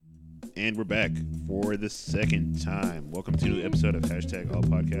And we're back for the second time. Welcome to the episode of Hashtag All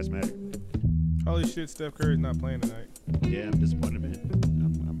Podcasts Matter. Holy shit, Steph Curry's not playing tonight. Yeah, I'm disappointed, man.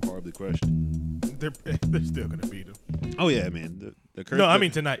 I'm horribly crushed. They're still gonna beat him. Oh yeah, man. The curse. No, I mean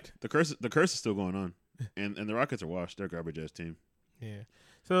tonight. The curse is still going on, and the Rockets are washed. They're a garbage ass team. Yeah.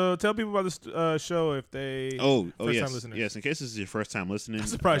 So tell people about this show if they first time yes, listeners. yes. In case this is your first time listening, I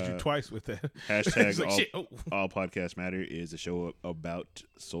surprised you twice with that. Hashtag It's like, all Podcasts Matter is a show about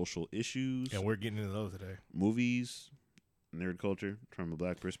social issues, and we're getting into those today. movies, nerd culture from a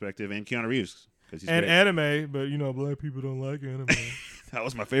black perspective, and Keanu Reeves. And anime, but black people don't like anime. That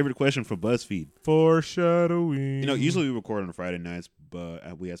was my favorite question from BuzzFeed. Foreshadowing. Usually we record on Friday nights,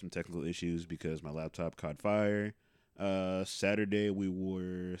 but we had some technical issues because my laptop caught fire. Saturday we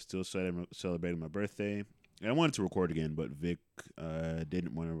were still celebrating my birthday, and I wanted to record again, but Vic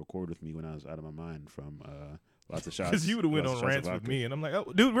didn't want to record with me when I was out of my mind from lots of shots. Because you would have went on rants with me, and I'm like,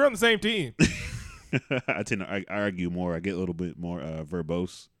 oh, dude, we're on the same team. I argue more. I get a little bit more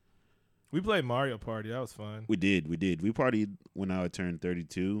verbose. We played Mario Party. That was fun. We did. We partied when I turned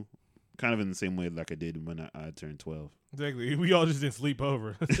 32, kind of in the same way like I did when I turned 12. Exactly. We all just didn't sleep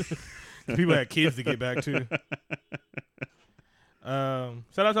over. People had kids to get back to.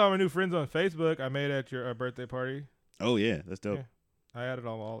 Shout out to all my new friends on Facebook I made at your birthday party. Oh, yeah. That's dope. Yeah. I added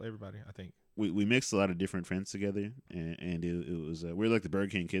everybody, I think. We mixed a lot of different friends together, and it was we were like the Burger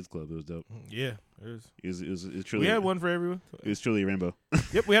King Kids Club. It was dope. Yeah, it was truly. We had one for everyone. It was truly a rainbow.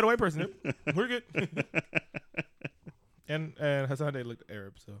 Yep, we had a white person. Yep. We're good. and Hassan Day looked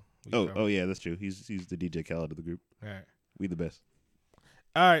Arab, so. Oh yeah, that's true. He's the DJ Khaled of the group. All right, we the best.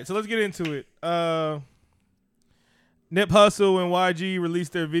 All right, so let's get into it. Nip Hussle and YG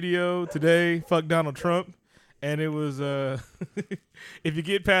released their video today. Fuck Donald Trump. And it was, if you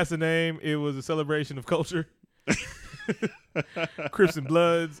get past the name, it was a celebration of culture. Crips and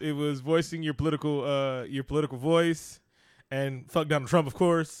Bloods. It was voicing your political voice, and fuck Donald Trump, of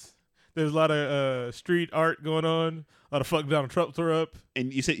course. There's a lot of street art going on. A lot of fuck Donald Trump tore up.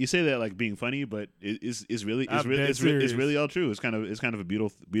 And you say that like being funny, but it's really all true. It's kind of a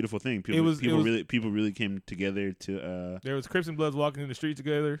beautiful thing. People really came together to. There was Crips and Bloods walking in the street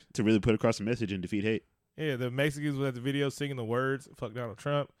together to really put across a message and defeat hate. Yeah, the Mexicans were at the video singing the words, fuck Donald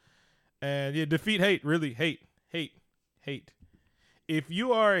Trump. And yeah, defeat hate, really, hate. If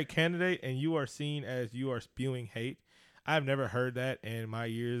you are a candidate and you are seen as you are spewing hate, I've never heard that in my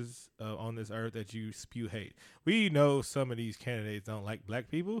years on this earth that you spew hate. We know some of these candidates don't like black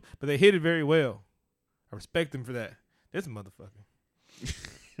people, but they hit it very well. I respect them for that. This motherfucker.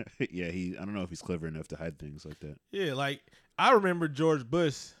 Yeah, I don't know if he's clever enough to hide things like that. Yeah, like I remember George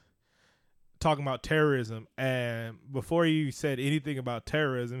Bush talking about terrorism, and before he said anything about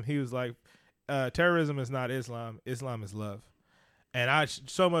terrorism, he was like, terrorism is not Islam is love. And I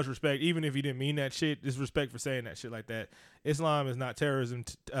so much respect, even if he didn't mean that shit, just respect for saying that shit like that. Islam is not terrorism,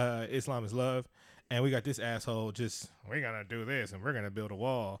 Islam is love. And we got this asshole we're gonna do this and we're gonna build a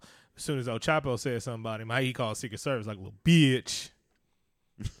wall. As soon as El Chapo said something about him, he called Secret Service like a little bitch.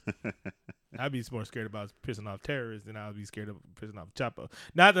 I'd be more scared about pissing off terrorists than I'd be scared of pissing off Chapo.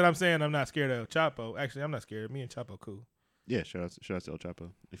 Not that I'm saying I'm not scared of El Chapo. Actually, I'm not scared. Me and Chapo cool. Yeah, shout out to El Chapo.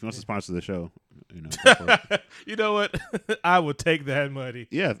 If he wants to sponsor the show, you know what? I would take that money.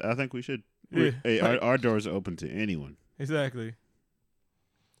 Yeah, I think we should. Yeah. Hey, our doors are open to anyone. Exactly.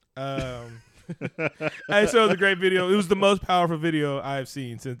 Hey, so it was a great video. It was the most powerful video I've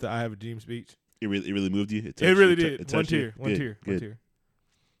seen since the I Have a Dream speech. It really moved you? It really did. One tier.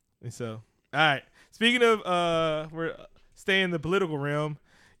 And so, all right. Speaking of, we're staying in the political realm.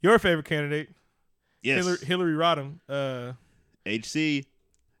 Your favorite candidate, yes, Hillary Rodham. HC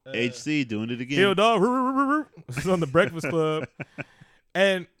doing it again. Hill dog. It's on the Breakfast Club.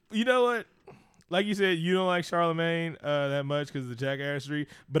 And you know what? Like you said, you don't like Charlemagne that much because of the jackassery.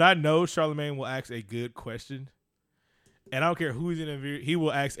 But I know Charlemagne will ask a good question. And I don't care who's in the video, he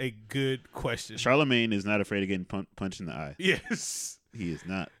will ask a good question. Charlemagne is not afraid of getting punched in the eye. Yes. He is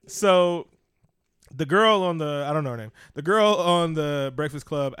not. So the girl on I don't know her name. The girl on the Breakfast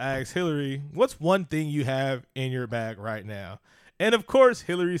Club asks Hillary, what's one thing you have in your bag right now? And of course,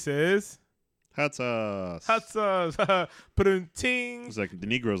 Hillary says, hot sauce. Hot sauce. Ting. It's like the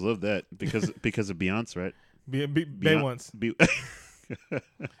Negroes love that because of Beyonce, right? Once.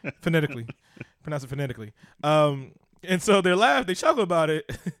 Phonetically. Pronounce it phonetically. And so they chuckle about it.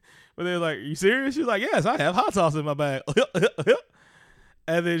 But they're like, are you serious? She's like, yes, I have hot sauce in my bag.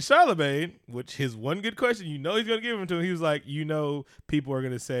 And then Charlemagne, which his one good question, he's going to give him to him. He was like, people are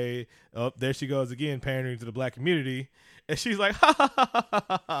going to say, oh, there she goes again, pandering to the black community. And she's like, ha, ha, ha,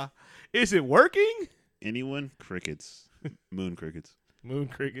 ha, ha. Is it working? Anyone? Crickets. Moon crickets. Moon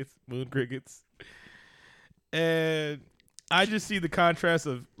crickets. And I just see the contrast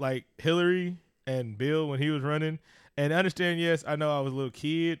of like Hillary and Bill when he was running. And understand, yes, I know I was a little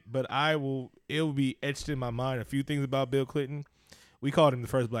kid, but it will be etched in my mind a few things about Bill Clinton. We called him the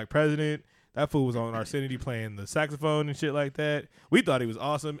first black president. That fool was on Arsenity playing the saxophone and shit like that. We thought he was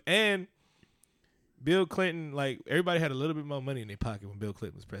awesome. And Bill Clinton, like, everybody had a little bit more money in their pocket when Bill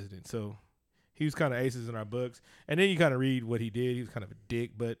Clinton was president. So he was kind of aces in our books. And then you kind of read what he did. He was kind of a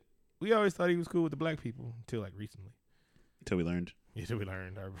dick, but we always thought he was cool with the black people until like recently. Until we learned. Yeah, until we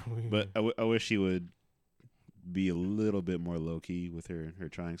learned. But I wish he would be a little bit more low key with her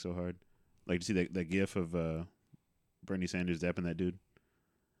trying so hard. Like, to see that gif of Bernie Sanders dapping that dude.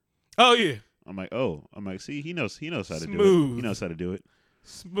 Oh yeah. I'm like, see, he knows how to Smooth. do it. He knows how to do it.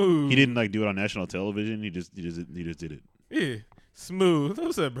 Smooth. He didn't like do it on national television. He just did it. Yeah. Smooth.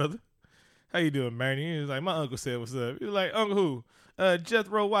 What's up, brother? How you doing, Bernie? He was like, my uncle said what's up. He was like, Uncle who?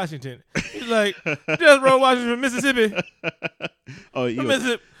 Jethro Washington. He's like, Jethro Washington from Mississippi. From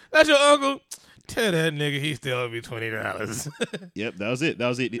Mississippi. That's your uncle. Tell that nigga he still owe me $20. Yep, that was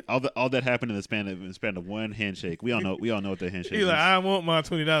it. All that happened in the span of one handshake. We all know what that handshake He's is. like, I want my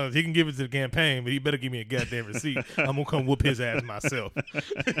 $20. He can give it to the campaign, but he better give me a goddamn receipt. I'm gonna come whoop his ass myself.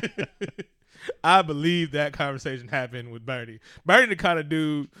 I believe that conversation happened with Bernie. Bernie the kind of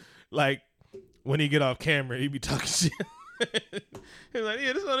dude, like, when he get off camera, he be talking shit. He's like,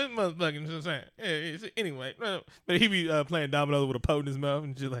 yeah, this is motherfucking, you know what I'm saying? Yeah, anyway. But he be playing dominoes with a pot in his mouth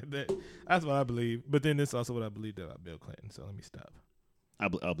and shit like that. That's what I believe. But then this also what I believed about Bill Clinton, so let me stop.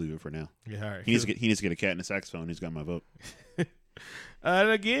 I'll believe it for now. Yeah, all right. He needs to get a cat and a saxophone. He's got my vote. And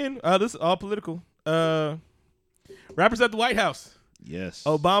again, this is all political. Rappers at the White House. Yes.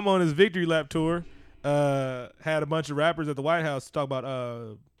 Obama on his victory lap tour had a bunch of rappers at the White House talk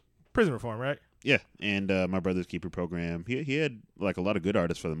about prison reform, right? Yeah, and My Brother's Keeper program. He had like a lot of good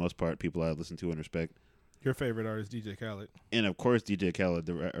artists for the most part. People I listen to and respect. Your favorite artist, DJ Khaled, and of course DJ Khaled,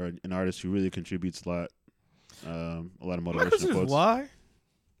 an artist who really contributes a lot of motivational quotes. Why?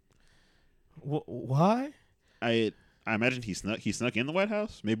 Why? I imagine he snuck in the White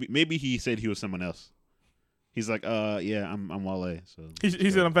House. Maybe he said he was someone else. He's like, yeah, I'm Wale. So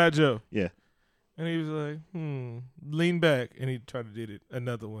he said I'm Fat Joe. Yeah, and he was like, lean back, and he tried to do it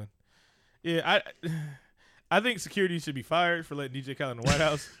another one. Yeah, I think security should be fired for letting DJ Khaled in the White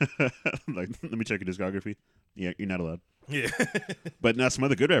House. Like, let me check your discography. Yeah, you're not allowed. Yeah. But now some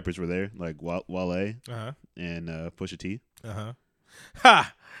other good rappers were there, like Wale and Pusha T.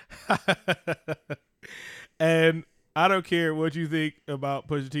 Ha! And I don't care what you think about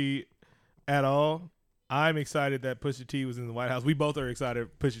Pusha T at all. I'm excited that Pusha T was in the White House. We both are excited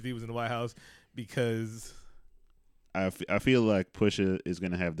Pusha T was in the White House because I feel like Pusha is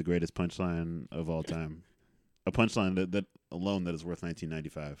going to have the greatest punchline of all time. A punchline that alone that is worth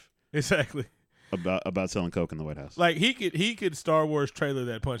 $19.95. Exactly. About selling coke in the White House. Like he could Star Wars trailer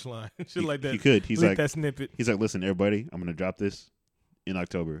that punchline. Shit like that. He could. He's like that snippet. He's like, listen, everybody, I'm going to drop this in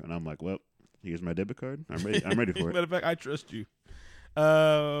October. And I'm like, well, here's my debit card. I'm ready for it. Matter of fact, I trust you.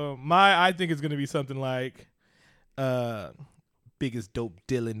 I think it's going to be something like biggest dope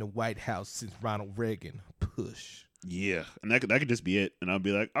deal in the White House since Ronald Reagan. Push. Yeah, and that could just be it, and I'll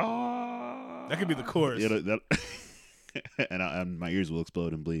be like, oh, that could be the chorus. And my ears will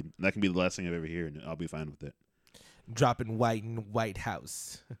explode and bleed. And that can be the last thing I've ever heard, and I'll be fine with it. Dropping white in the White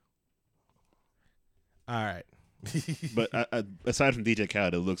House. All right. But aside from DJ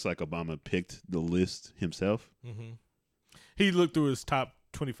Khaled, it looks like Obama picked the list himself. Mm-hmm. He looked through his top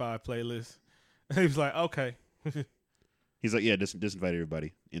 25 playlist. He was like, okay. He's like, yeah, just invite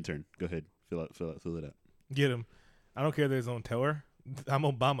everybody. Intern, go ahead, fill it out. Get him. I don't care if they're on tour. I'm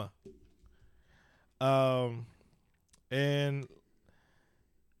Obama. And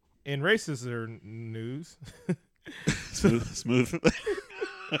in racist news, smooth.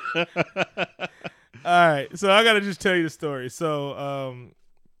 All right, so I gotta just tell you the story. So,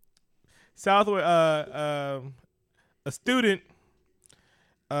 a student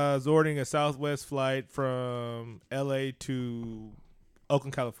is ordering a Southwest flight from L.A. to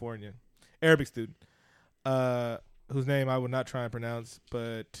Oakland, California. Arabic student. Whose name I will not try and pronounce,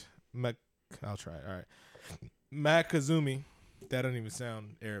 but I'll try it. All right. Makazumi. That doesn't even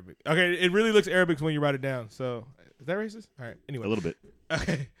sound Arabic. Okay, it really looks Arabic when you write it down. So, is that racist? All right. Anyway. A little bit.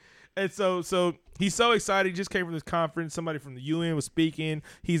 Okay. And so he's so excited. He just came from this conference. Somebody from the UN was speaking.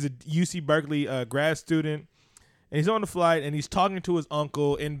 He's a UC Berkeley grad student. And he's on the flight, and he's talking to his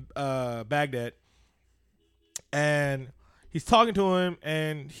uncle in Baghdad. And he's talking to him,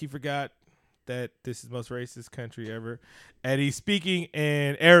 and he forgot that this is the most racist country ever. And he's speaking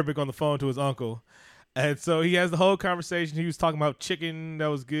in Arabic on the phone to his uncle. And so he has the whole conversation. He was talking about chicken that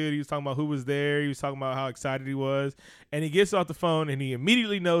was good. He was talking about who was there. He was talking about how excited he was. And he gets off the phone and he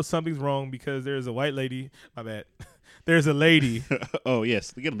immediately knows something's wrong because there's a white lady. My bad. There's a lady. Oh,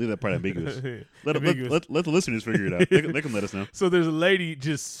 yes. We got to leave that part ambiguous. Let Ambiguous. the listeners figure it out. They can let us know. So there's a lady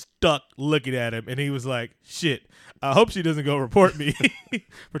just stuck looking at him. And he was like, shit, I hope she doesn't go report me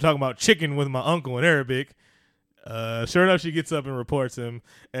for talking about chicken with my uncle in Arabic. Sure enough, she gets up and reports him.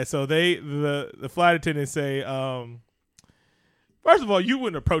 And so the flight attendants say, first of all, you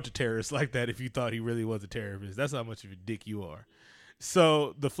wouldn't approach a terrorist like that if you thought he really was a terrorist. That's how much of a dick you are.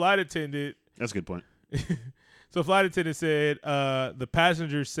 So the flight attendant. That's a good point. So flight attendant said, the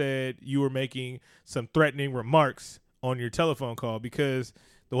passenger said you were making some threatening remarks on your telephone call because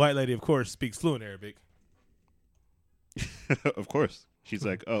the white lady, of course, speaks fluent Arabic. Of course. She's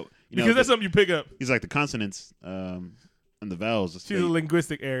like, oh. Because that's something you pick up. He's like, the consonants and the vowels. She's a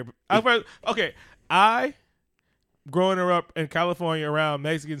linguistic Arab. Growing up in California around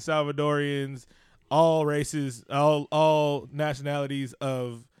Mexicans, Salvadorians, all races, all nationalities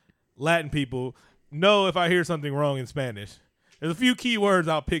of Latin people, know if I hear something wrong in Spanish. There's a few key words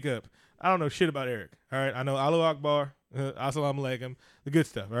I'll pick up. I don't know shit about Eric. All right, I know Allahu Akbar, Assalamu Alaikum, the good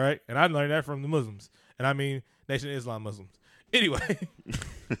stuff. All right, and I learned that from the Muslims, and I mean Nation of Islam Muslims. Anyway,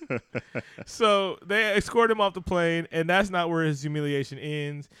 so they escort him off the plane, and that's not where his humiliation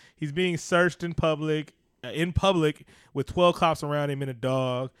ends. He's being searched in public with 12 cops around him and a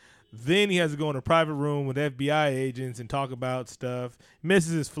dog. Then he has to go in a private room with FBI agents and talk about stuff.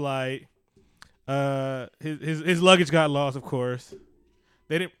 Misses his flight. His luggage got lost, of course.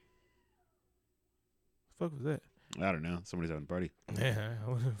 They didn't. What the fuck was that? I don't know. Somebody's having a party. Yeah.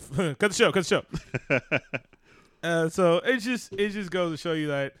 Cut the show. So it just goes to show you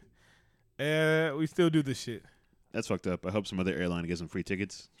that we still do this shit. That's fucked up. I hope some other airline gets some free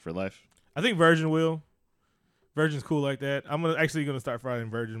tickets for life. I think Virgin will. Virgin's cool like that. I'm gonna start flying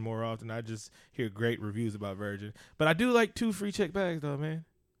Virgin more often. I just hear great reviews about Virgin, but I do like 2 free check bags though, man.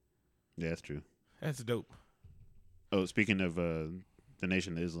 Yeah, that's true. That's dope. Oh, speaking of the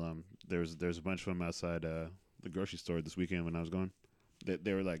Nation of Islam, there's a bunch of them outside the grocery store this weekend when I was going.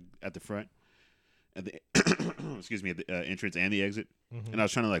 They were like at the front, at the excuse me, at the entrance and the exit. Mm-hmm. And I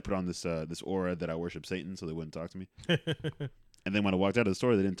was trying to like put on this aura that I worship Satan, so they wouldn't talk to me. And then when I walked out of the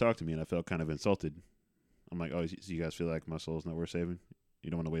store, they didn't talk to me, and I felt kind of insulted. I'm like, oh, so you guys feel like my soul's not worth saving? You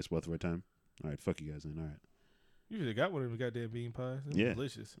don't want to waste both of our time? All right, fuck you guys then. All right. You should have got one of them goddamn bean pies. Yeah.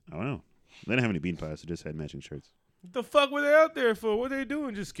 Delicious. I don't know. They didn't have any bean pies. They just had matching shirts. What the fuck were they out there for? What are they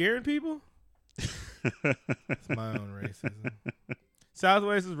doing? Just scaring people? It's my own racism.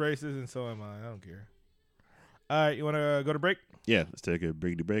 Southwest is racist, and so am I. I don't care. All right, you want to go to break? Yeah, let's take a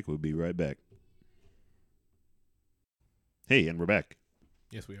briggity break. We'll be right back. Hey, and we're back.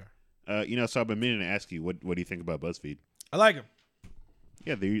 Yes, we are. So I've been meaning to ask you, what do you think about BuzzFeed? I like them.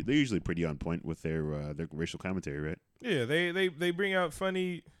 Yeah, they're usually pretty on point with their racial commentary, right? Yeah, they bring out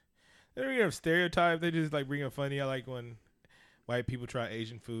funny. They don't have stereotypes. They just like bring up funny. I like when white people try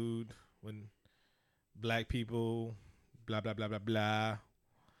Asian food, when black people blah blah blah blah blah.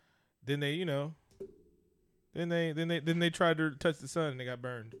 Then they, then they tried to touch the sun and they got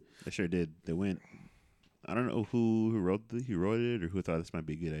burned. They sure did. They went. I don't know who wrote it or who thought this might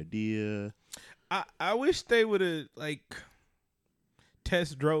be a good idea. I wish they would have like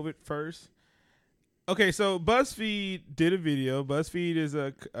test drove it first. Okay, so BuzzFeed did a video. BuzzFeed is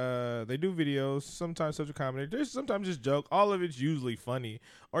they do videos, sometimes social comedy. There's sometimes just joke. All of it's usually funny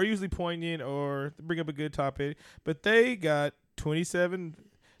or usually poignant or bring up a good topic. But they got 27.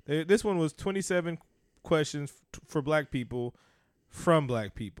 This one was 27 questions for black people from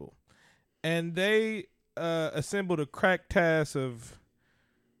black people. And they assembled a crack task of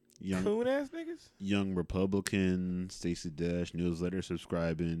coon ass niggas. Young Republican, Stacey Dash, newsletter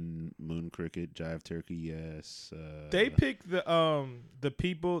subscribing, Moon Cricket, Jive Turkey, yes. They picked the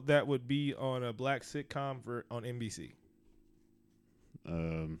people that would be on a black sitcom on NBC.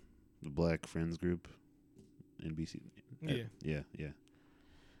 The Black Friends Group, NBC. Yeah.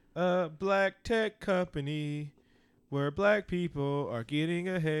 Black tech company where black people are getting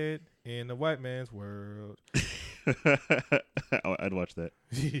ahead in the white man's world. I'd watch that.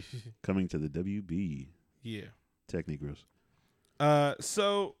 Coming to the WB. Yeah. Tech Negroes.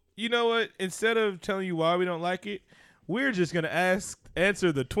 So, you know what? Instead of telling you why we don't like it, we're just going to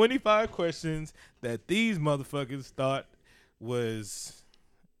answer the 25 questions that these motherfuckers thought was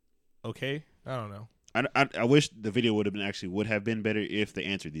okay. I don't know. I wish the video would have been better if they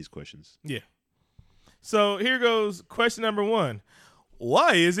answered these questions. Yeah. So here goes question number 1.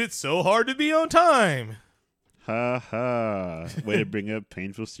 Why is it so hard to be on time? Ha ha. Way to bring up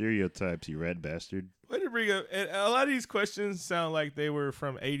painful stereotypes, you rat bastard. Way to bring up. And a lot of these questions sound like they were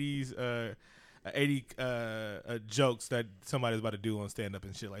from 80s, 80 jokes that somebody was about to do on stand up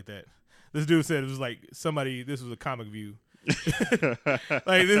and shit like that. This dude said it was like this was a Comic View.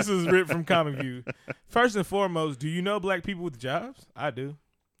 Like this was ripped from Comic View. First and foremost, do you know black people with jobs? I do.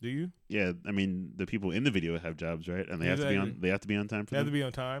 Do you? Yeah, I mean the people in the video have jobs, right? And they have to be on. They have to be on time for. They have to be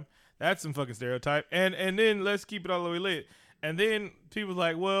on time. That's some fucking stereotype. And then let's keep it all the way lit. And then people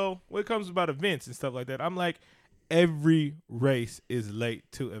like, well, when it comes about events and stuff like that, I'm like, every race is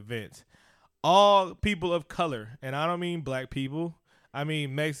late to events. All people of color, and I don't mean black people. I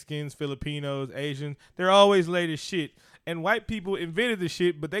mean Mexicans, Filipinos, Asians. They're always late as shit. And white people invented the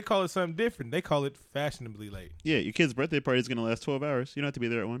shit, but they call it something different. They call it fashionably late. Yeah, your kid's birthday party is going to last 12 hours. You don't have to be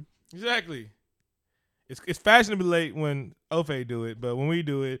there at 1. Exactly. It's fashionably late when Ofe do it, but when we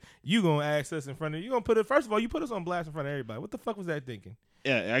do it, you gonna ask us in front of you gonna put it. First of all, you put us on blast in front of everybody. What the fuck was that thinking?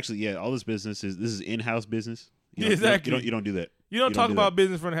 Yeah, actually, yeah. All this is in-house business. Exactly. You don't do that. You don't talk about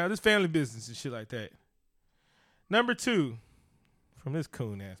business in front of the house. It's family business and shit like that. Number 2, from this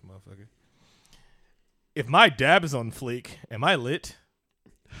coon ass motherfucker. If my dab is on fleek, am I lit?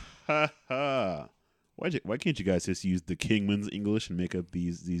 Ha ha. Why can't you guys just use the Kingman's English and make up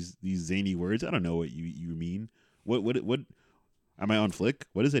these zany words? I don't know what you mean. What am I on flick?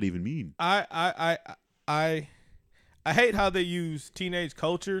 What does that even mean? I hate how they use teenage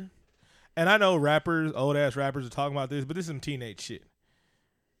culture. And I know rappers, old ass rappers are talking about this, but this is some teenage shit.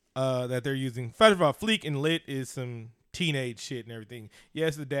 That they're using. First of all, fleek and lit is some teenage shit and everything.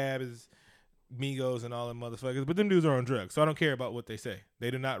 Yes, the dab is Migos and all them motherfuckers, but them dudes are on drugs, so I don't care about what they say.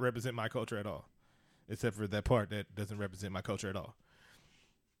 They do not represent my culture at all. Except for that part that doesn't represent my culture at all.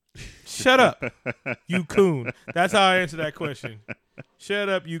 Shut up, you coon. That's how I answer that question. Shut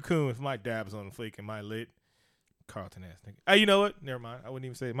up, you coon. If my dab's on the fleek and my lit, Carlton ass nigga. Hey, you know what? Never mind. I wouldn't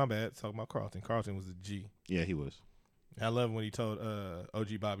even say it. My bad. Talking about Carlton. Carlton was a G. Yeah, he was. I love when he told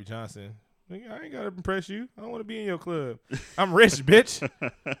OG Bobby Johnson, I ain't got to impress you. I don't want to be in your club. I'm rich, bitch.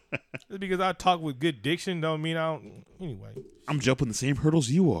 Just because I talk with good diction don't mean I don't. Anyway. I'm jumping the same hurdles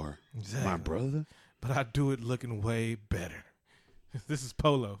you are, exactly. My brother. But I do it looking way better. This is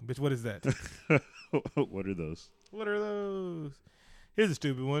polo. Bitch, what is that? What are those? What are those? Here's a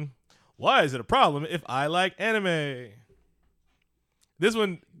stupid one. Why is it a problem if I like anime? This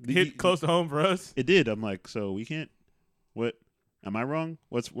one hit close to home for us. It did. I'm like, so we can't. What? Am I wrong?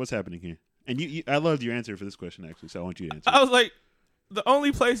 What's happening here? And I loved your answer for this question, actually, so I want you to answer. I was like, the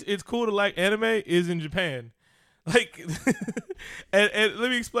only place it's cool to like anime is in Japan. Like, and let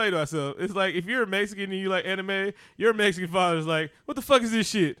me explain myself. It's like, if you're a Mexican and you like anime, your Mexican father's like, what the fuck is this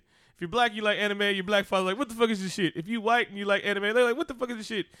shit? If you're black, you like anime, your black father's like, what the fuck is this shit? If you white and you like anime, they're like, what the fuck is this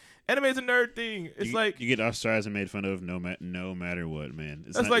shit? Anime is a nerd thing. It's like you get ostracized and made fun of no matter what, man.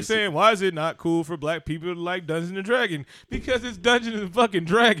 That's like saying, why is it not cool for black people to like Dungeons and Dragons? Because it's Dungeons and fucking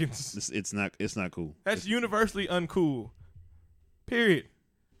Dragons. It's not cool. That's universally uncool. Period.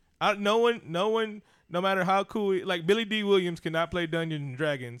 No one, no matter how cool, like Billy D. Williams cannot play Dungeons and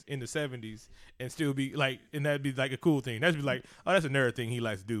Dragons in the 70s and still be like, and that'd be like a cool thing. That'd be like, oh, that's a nerd thing he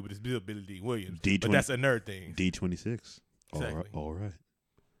likes to do, but it's still Billy D. Williams. But that's a nerd thing. D26. Exactly. All right.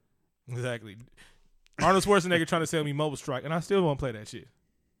 Exactly. Arnold Schwarzenegger trying to sell me Mobile Strike, and I still won't play that shit.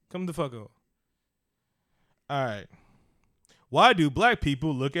 Come the fuck on. All right. Why do black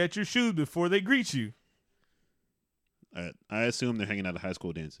people look at your shoes before they greet you? I assume they're hanging out at high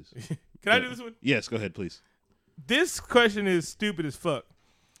school dances. Can I do this one? Yes, go ahead, please. This question is stupid as fuck.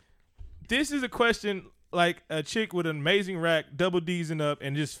 This is a question like a chick with an amazing rack, double D's and up,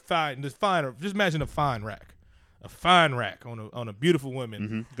 and just imagine a fine rack. A fine rack on a beautiful woman.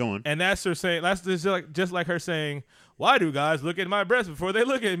 Mm-hmm. Go on. And that's her saying, that's just like her saying, why do guys look at my breasts before they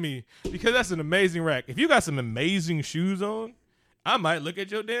look at me? Because that's an amazing rack. If you got some amazing shoes on, I might look at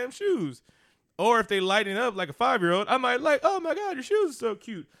your damn shoes. Or if they lighten up like a 5-year-old, I might like, oh my God, your shoes are so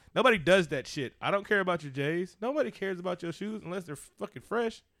cute. Nobody does that shit. I don't care about your J's. Nobody cares about your shoes unless they're fucking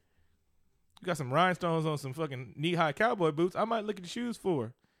fresh. You got some rhinestones on some fucking knee-high cowboy boots. I might look at the shoes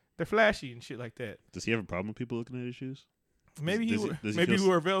for. They're flashy and shit like that. Does he have a problem with people looking at his shoes? Maybe he wear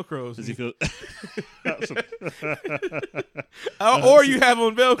Velcros. Does he feel? Or you have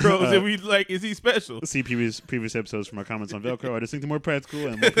on Velcros and we like, is he special? See previous episodes from our comments on Velcro. I just think they're more practical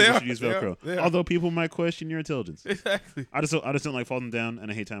and more people should use Velcro. They are. Although people might question your intelligence. Exactly. I just don't like falling down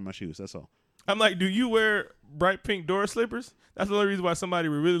and I hate tying my shoes. That's all. I'm like, do you wear bright pink door slippers? That's the only reason why somebody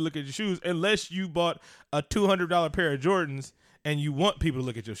would really look at your shoes, unless you bought a $200 pair of Jordans and you want people to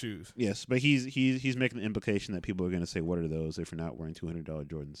look at your shoes. Yes, but he's making the implication that people are going to say, what are those if you're not wearing $200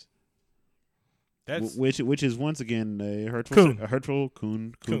 Jordans? That's which is once again a hurtful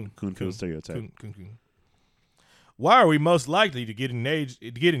coon stereotype. Coon. Why are we most likely to get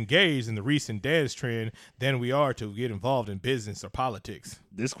engaged in the recent dance trend than we are to get involved in business or politics?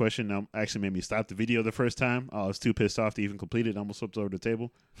 This question actually made me stop the video the first time. I was too pissed off to even complete it. I almost flipped over the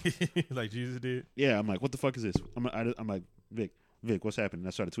table. Like Jesus did? Yeah, I'm like, what the fuck is this? I'm like, Vic, what's happening?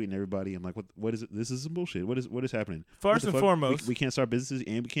 I started tweeting everybody. I'm like, what is it? This is some bullshit. What is happening? First and foremost, we can't start businesses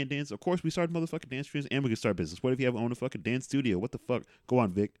and we can't dance. Of course, we start motherfucking dance studios and we can start business. What if you have own a fucking dance studio? What the fuck? Go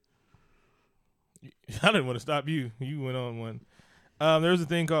on, Vic. I didn't want to stop you. You went on one. There was a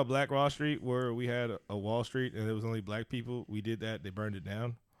thing called Black Wall Street where we had a Wall Street and there was only black people. We did that. They burned it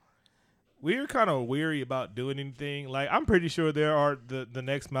down. We were kind of weary about doing anything. Like, I'm pretty sure there are the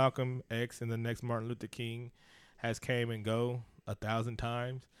next Malcolm X and the next Martin Luther King has came and go 1,000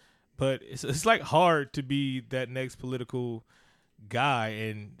 times. But it's like hard to be that next political guy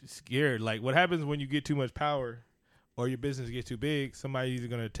and scared. Like, what happens when you get too much power or your business gets too big? Somebody's either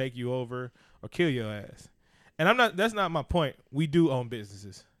going to take you over or kill your ass. And that's not my point. We do own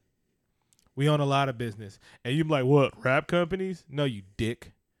businesses. We own a lot of business. And you're like, what, rap companies? No, you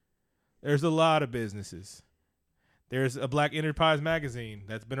dick. There's a lot of businesses. There's a Black Enterprise magazine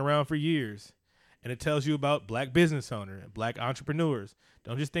that's been around for years. And it tells you about black business owners and black entrepreneurs.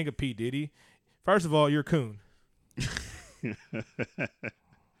 Don't just think of P. Diddy. First of all, you're a coon. And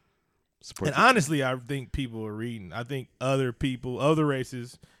honestly, I think people are reading. I think other people, other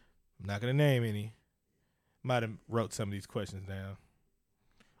races, I'm not going to name any, might have wrote some of these questions down.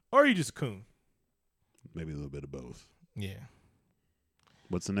 Or you just a coon. Maybe a little bit of both. Yeah.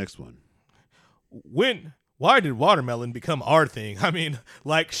 What's the next one? Why did watermelon become our thing? I mean,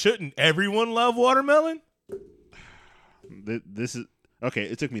 like, shouldn't everyone love watermelon? This is okay.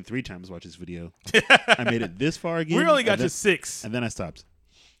 It took me 3 times to watch this video. I made it this far again. We only got to 6, and then I stopped.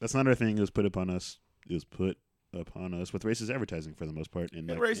 That's not our thing. It was put upon us. It was put upon us with racist advertising for the most part. And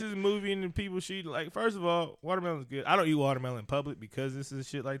like, racist movie and people sheet. Like, first of all, watermelon's good. I don't eat watermelon in public because this is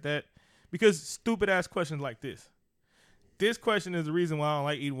shit like that. Because stupid ass questions like this. This question is the reason why I don't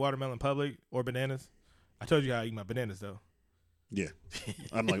like eating watermelon in public or bananas. I told you how I eat my bananas though. Yeah,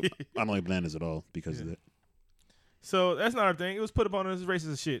 I don't like bananas at all because of that. So that's not our thing. It was put upon us as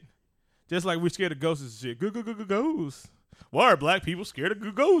racist as shit. Just like we're scared of ghosts and shit. Ghosts. Why are black people scared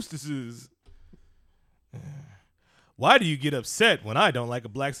of ghosts? Why do you get upset when I don't like a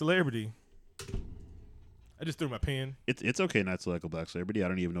black celebrity? I just threw my pen. It's okay not to like a black celebrity. I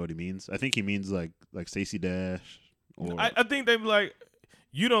don't even know what he means. I think he means like Stacey Dash. Or I think they be like,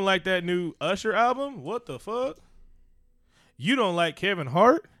 you don't like that new Usher album? What the fuck? You don't like Kevin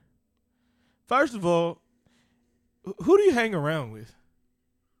Hart? First of all, who do you hang around with?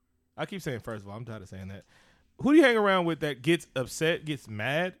 I keep saying first of all. I'm tired of saying that. Who do you hang around with that gets upset, gets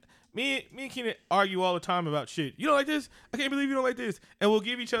mad? Me and Keenan argue all the time about shit. You don't like this? I can't believe you don't like this. And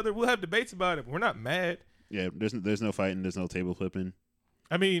we'll have debates about it, but we're not mad. Yeah, there's no fighting. There's no table flipping.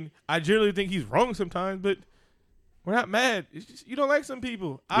 I mean, I generally think he's wrong sometimes, but we're not mad. It's just, you don't like some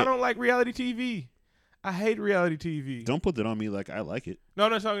people. Yeah. I don't like reality TV. I hate reality TV. Don't put that on me like I like it. No,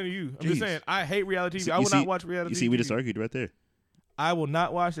 I'm not talking to you. I'm just saying I hate reality TV. I will not watch reality TV. You see, we just argued right there. I will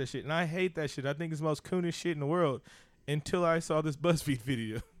not watch that shit, and I hate that shit. I think it's the most coonish shit in the world until I saw this BuzzFeed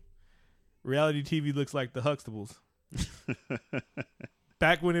video. Reality TV looks like the Huxtables.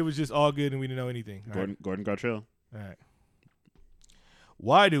 Back when it was just all good and we didn't know anything. Gordon Gartrell. All right.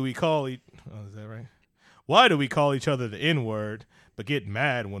 Why do we call is that right? Why do we call each other the N-word but get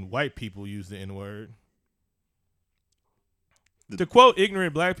mad when white people use the N-word? To quote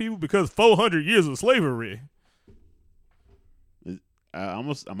ignorant black people, because 400 years of slavery.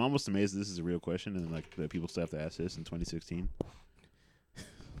 I'm almost amazed this is a real question and like that people still have to ask this in 2016.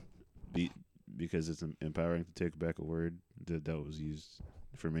 Because it's empowering to take back a word that was used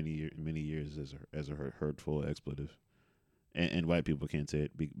for many years as a hurtful expletive, and white people can't say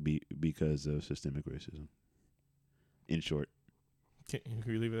it because of systemic racism. In short, can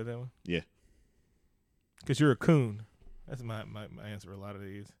you leave it at that one? Yeah, because you're a coon. That's my answer. A lot of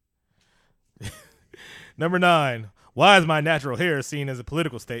these. Number 9. Why is my natural hair seen as a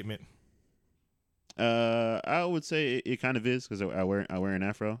political statement? I would say it kind of is because I wear an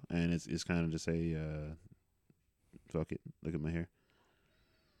afro and it's kind of just a fuck it. Look at my hair.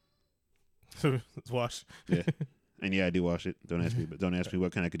 So it's wash. Yeah, and yeah, I do wash it. Don't ask me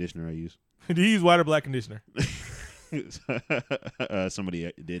what kind of conditioner I use. Do you use white or black conditioner?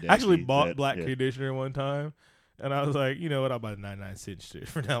 Somebody did actually bought black conditioner one time, and I was like, you know what? I'll buy the 99-cent shit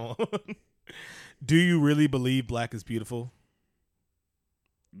from now on. Do you really believe black is beautiful?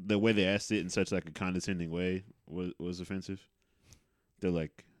 The way they asked it in such like a condescending way was offensive. They're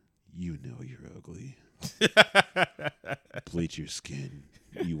like, You know you're ugly. Bleach your skin,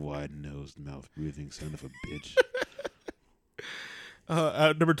 you wide-nosed, mouth-breathing son of a bitch.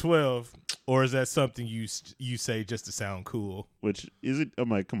 Number 12. Or is that something you say just to sound cool? Which is it? I'm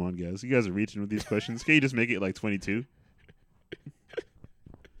like, come on, guys. You guys are reaching with these questions. Can you just make it like 22?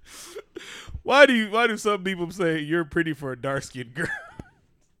 Why do some people say you're pretty for a dark-skinned girl?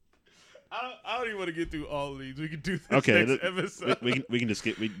 I don't even want to get through all of these. We can do this next episode. We can just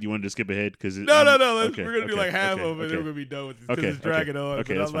skip. You want to just skip ahead because no. We're gonna do like half of it. And we're gonna be done with this because it's dragging on.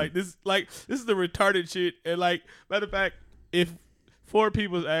 Okay, but I'm like this is the retarded shit. And like matter of fact, if 4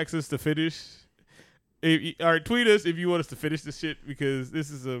 people ask us to finish, tweet us if you want us to finish this shit because this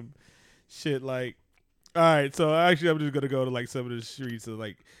is some shit like. All right, so actually I'm just gonna go to like some of the streets of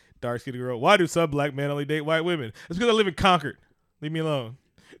like dark skinned girl. Why do some black men only date white women? It's because I live in Concord. Leave me alone.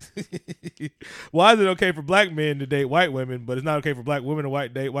 Why is it okay for black men to date white women, but it's not okay for black women to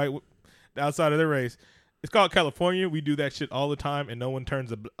date white outside of their race? It's called California. We do that shit all the time, and no one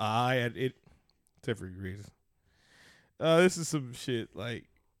turns an eye at it, except for reasons. This is some shit. Like,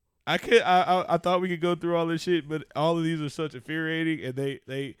 I thought we could go through all this shit, but all of these are such infuriating, and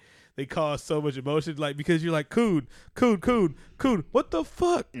they cause so much emotion. Like because you're like, coon. What the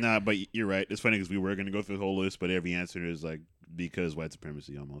fuck? Nah, but you're right. It's funny because we were gonna go through the whole list, but every answer is like. Because white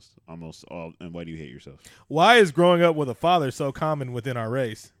supremacy, almost all. And why do you hate yourself? Why is growing up with a father so common within our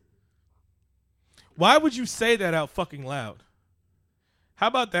race? Why would you say that out fucking loud? How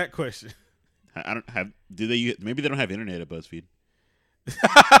about that question? I don't have. Do they? Maybe they don't have internet at BuzzFeed.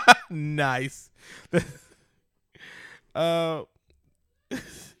 Nice.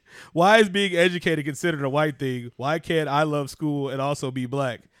 Why is being educated considered a white thing? Why can't I love school and also be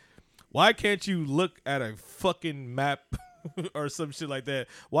black? Why can't you look at a fucking map? Or some shit like that.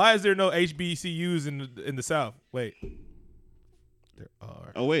 Why is there no HBCUs in the South? Wait, there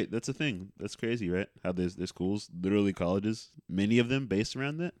are. Oh wait, that's a thing. That's crazy, right? How there's schools, literally colleges, many of them based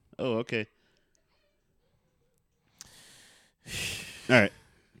around that. Oh, okay. All right.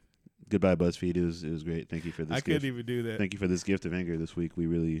 Goodbye, BuzzFeed. It was great. Thank you for this. I couldn't even do that. Thank you for this gift of anger this week. We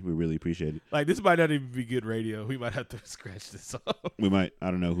really appreciate it. Like this might not even be good radio. We might have to scratch this off. We might.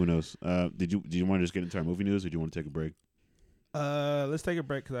 I don't know. Who knows? Did you want to just get into our movie news, or do you want to take a break? Let's take a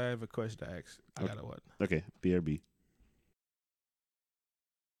break because I have a question to ask. I got what? Okay, BRB.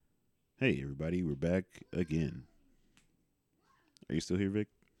 Hey everybody, we're back again. Are you still here, Vic?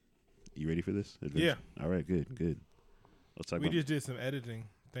 You ready for this? Yeah. All right, good. Let's talk. We just did some editing.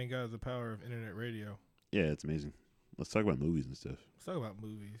 Thank God the power of internet radio. Yeah, it's amazing. Let's talk about movies and stuff. Let's talk about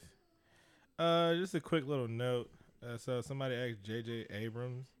movies. Just a quick little note. So somebody asked J.J.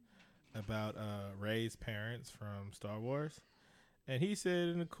 Abrams about Rey's parents from Star Wars. And he said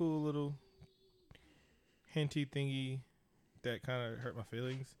in a cool little hinty thingy that kind of hurt my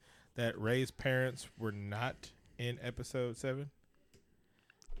feelings that Rey's parents were not in episode 7.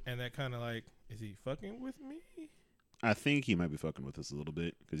 And that kind of like, is he fucking with me? I think he might be fucking with us a little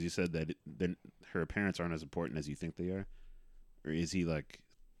bit because he said that then her parents aren't as important as you think they are. Or is he like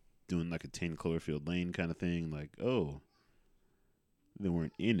doing like a 10 Cloverfield Lane kind of thing? Like, oh, they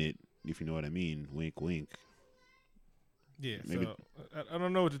weren't in it, if you know what I mean. Wink, wink. Yeah, maybe. So I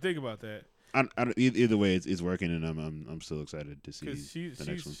don't know what to think about that. Either way, it's working, and I'm still excited to see the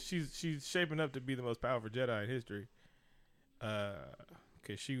next one. She's shaping up to be the most powerful Jedi in history.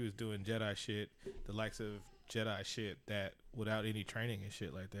 Because she was doing Jedi shit, the likes of Jedi shit that without any training and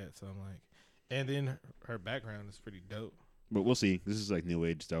shit like that. So I'm like, and then her background is pretty dope. But we'll see. This is like new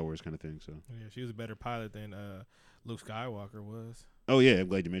age Star Wars kind of thing. So yeah, she was a better pilot than Luke Skywalker was. Oh yeah, I'm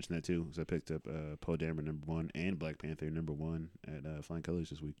glad you mentioned that too. Because I picked up Poe Dameron #1 and Black Panther #1 at Flying Colors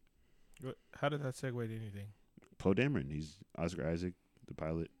this week. How did that segue to anything? Poe Dameron, he's Oscar Isaac, the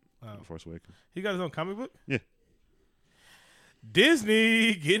pilot. Force Awakens. He got his own comic book? Yeah.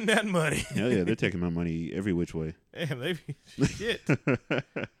 Disney getting that money. Hell yeah, they're taking my money every which way. Damn, they shit.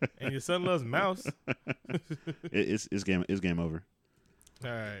 And your son loves mouse. It's game over. All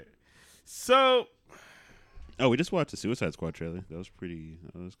right. So. Oh, we just watched the Suicide Squad trailer. That was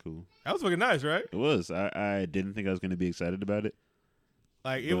cool. That was fucking nice, right? It was. I didn't think I was going to be excited about it.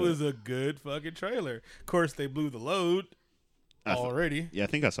 Like, it was a good fucking trailer. Of course, they blew the load already. Yeah, I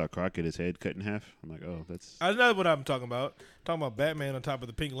think I saw Croc get his head cut in half. I'm like, oh, that's what I'm talking about. I'm talking about Batman on top of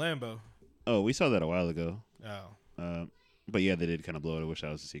the pink Lambo. Oh, we saw that a while ago. Oh. But yeah, they did kind of blow it. I wish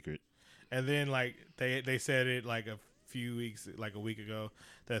that was a secret. And then, like, they said it, like, a few weeks, like a week ago,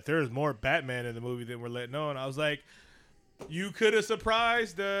 that there's more Batman in the movie than we're letting on. I was like, you could have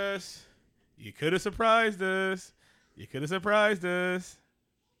surprised us. You could have surprised us. You could have surprised us.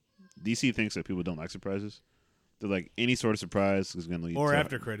 DC thinks that people don't like surprises. They're like any sort of surprise is going to lead or to,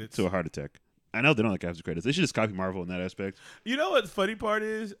 after credits. to a heart attack. I know they don't like after credits. They should just copy Marvel in that aspect. You know what the funny part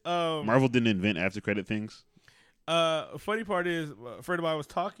is? Marvel didn't invent after credit things. Funny part is, a friend of mine was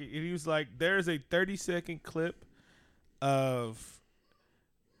talking, and he was like, "There's a 30-second clip of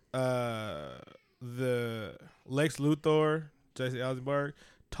the Lex Luthor, Jesse Eisenberg,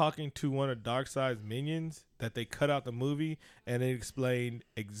 talking to one of Darkseid's minions that they cut out the movie, and it explained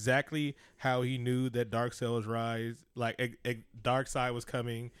exactly how he knew that Darkseid was Darkseid was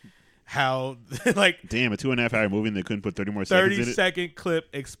coming." How like damn, a 2.5 hour movie and they couldn't put 30 more seconds in it. 30-second clip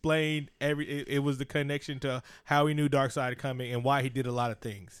explained it was the connection to how he knew Darkseid coming and why he did a lot of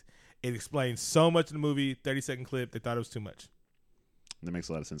things. It explains so much in the movie. 30-second clip. They thought it was too much. That makes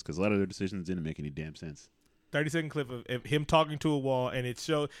a lot of sense because a lot of their decisions didn't make any damn sense. 30-second clip of him talking to a wall, and it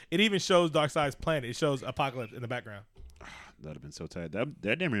even shows Darkseid's planet. It shows Apocalypse in the background. That'd have been so tight. That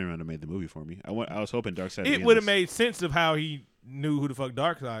damn near would have made the movie for me. I was hoping Darkseid. It would have made sense of how he knew who the fuck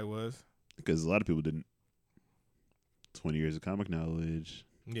Darkseid was. Because a lot of people didn't. 20 years of comic knowledge.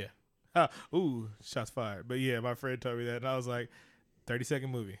 Yeah. Ooh, shots fired. But yeah, my friend told me that, and I was like, 30-second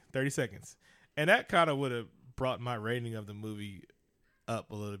movie, 30 seconds. And that kind of would have brought my rating of the movie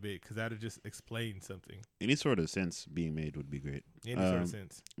up a little bit because that would just explain something. Any sort of sense being made would be great. Any sort of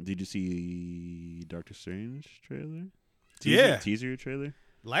sense. Did you see Doctor Strange trailer? Teaser trailer?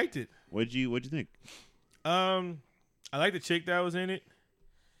 Liked it. What'd you think? I like the chick that was in it.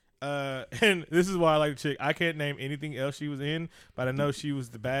 And this is why I like the chick. I can't name anything else she was in, but I know she was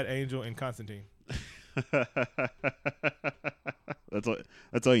the bad angel in Constantine.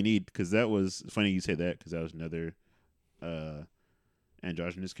 That's all you need, because that was funny you say that, because that was another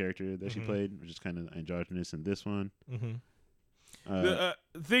androgynous character that she played, which is kind of androgynous in this one. The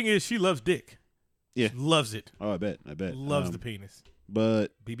thing is, she loves dick. Yeah, she loves it. Oh, I bet. Loves the penis.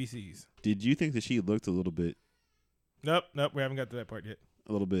 But BBCs. Did you think that she looked a little bit? Nope. We haven't got to that part yet.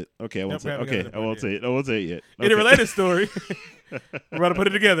 A little bit. Okay, I won't say. Okay, I won't say it. I won't say it yet. Okay. In a related story, we're about to put it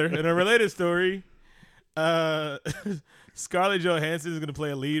together. In a related story, Scarlett Johansson is going to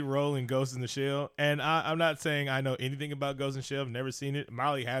play a lead role in Ghost in the Shell, and I'm not saying I know anything about Ghost in the Shell. I've never seen it.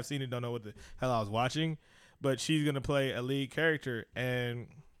 Molly have seen it. Don't know what the hell I was watching, but she's going to play a lead character, and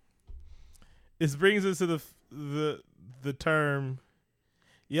this brings us to the term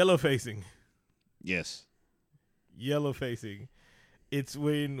yellow facing. Yes. Yellow facing. It's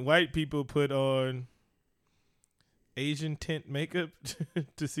when white people put on Asian tint makeup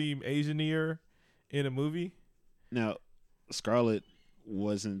to seem Asianier in a movie. Now, Scarlett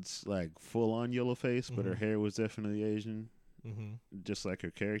wasn't like full on yellow face, but her hair was definitely Asian. Just like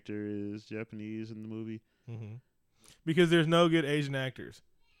her character is Japanese in the movie. Because there's no good Asian actors.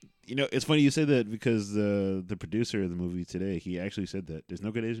 You know, it's funny you say that, because the producer of the movie today, he actually said that there's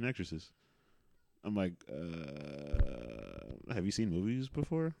no good Asian actresses. I'm like, have you seen movies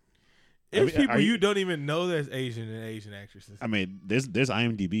before? It's people you don't even know there's Asian and Asian actresses. I mean, there's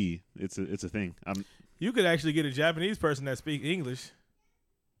IMDb. It's a thing. You could actually get a Japanese person that speaks English.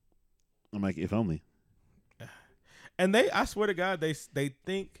 I'm like, if only. And I swear to God, they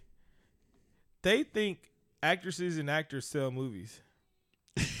think actresses and actors sell movies.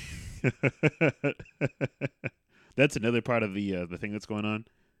 That's another part of the thing that's going on,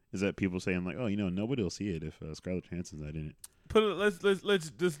 is that people saying like, oh, nobody will see it if Scarlett Johansson's not in it. Let's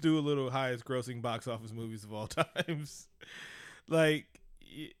just do a little highest grossing box office movies of all times. Like,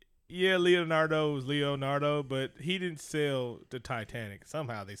 yeah, Leonardo was Leonardo, but he didn't sell the Titanic.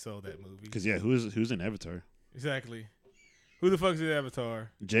 Somehow they sold that movie. Because who's in Avatar? Exactly. Who the fuck's in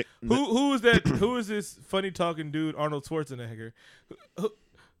Avatar? Who is that? Who is this funny talking dude? Arnold Schwarzenegger.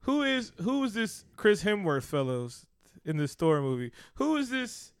 Who is this Chris Hemsworth fellows in this Thor movie? Who is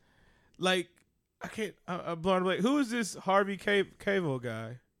this? Like, I'm blown away. Who is this Harvey Cavill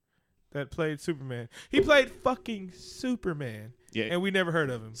guy that played Superman? He played fucking Superman. Yeah, and we never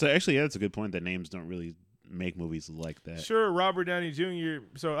heard of him. So actually, yeah, that's a good point. That names don't really make movies like that. Sure, Robert Downey Jr.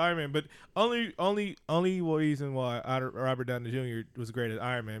 So Iron Man, but only reason why Robert Downey Jr. was great as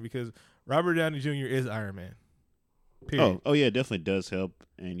Iron Man, because Robert Downey Jr. is Iron Man. Period. Oh yeah, it definitely does help,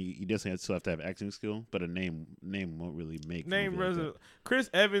 and you definitely still have to have acting skill, but a name won't really make like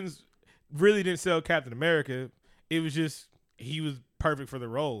Chris Evans really didn't sell Captain America. It was just he was perfect for the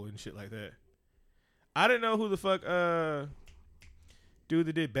role and shit like that. I didn't know who the fuck dude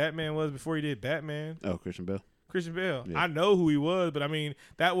that did Batman was before he did Batman. Oh, Christian Bale. Yeah. Yeah. I know who he was, but I mean,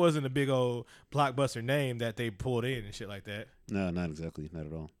 that wasn't a big old blockbuster name that they pulled in and shit like that. No, not exactly. Not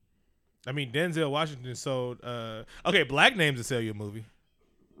at all. I mean, Denzel Washington sold okay, black names will sell you a movie.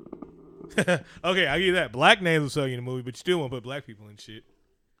 Okay, I'll give you that. Black names will sell you a movie, but you still won't put black people in shit.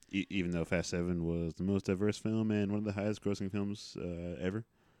 Even though Fast 7 was the most diverse film and one of the highest grossing films ever.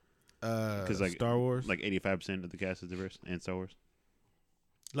 Because Star Wars, like 85% of the cast is diverse, and Star Wars.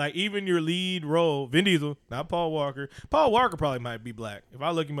 like even your lead role, Vin Diesel, not Paul Walker. Paul Walker probably might be black. If I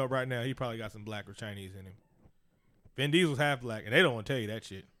look him up right now, he probably got some black or Chinese in him. Vin Diesel's half black, and they don't want to tell you that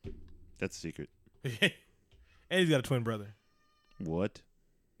shit. That's a secret. And he's got a twin brother. What?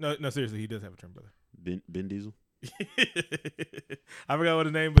 No, seriously, he does have a twin brother. Ben Diesel? I forgot what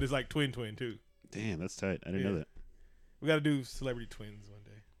his name, but it's like twin too. Damn, that's tight. I didn't know that. We got to do celebrity twins one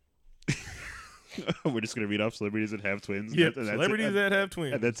day. We're just gonna read off celebrities that have twins. Yep, and celebrities that have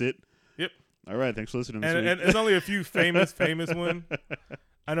twins. And that's it. Yep. All right, thanks for listening. This And week. there's only a few famous one.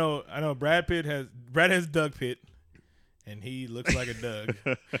 I know. Brad has Doug Pitt, and he looks like a Doug.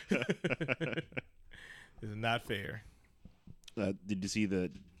 It's not fair. Did you see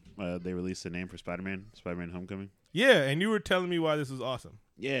that they released a name for Spider-Man Homecoming? Yeah, and you were telling me why this was awesome.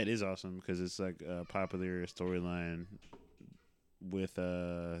 Yeah, it is awesome because it's like a popular storyline with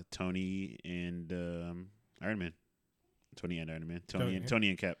Tony and Iron Man. Tony and Iron Man. Tony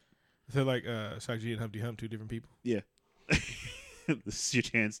and Cap. So like Shang-Chi and Humpty Hump, two different people. Yeah. This is your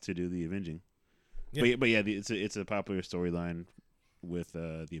chance to do the Avenging. Yeah. But yeah, it's a popular storyline with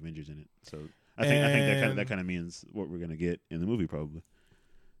the Avengers in it. So I think that kind of means what we're gonna get in the movie probably.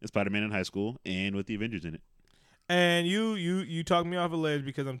 It's Spider-Man in high school and with the Avengers in it. And you talked me off a ledge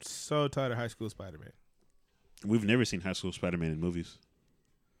because I'm so tired of high school Spider-Man. We've never seen high school Spider-Man in movies.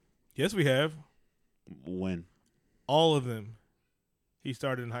 Yes, we have. When? All of them. He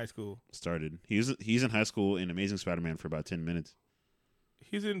started in high school. He's in high school in Amazing Spider-Man for about 10 minutes.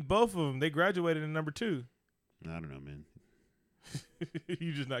 He's in both of them. They graduated in number 2. I don't know, man.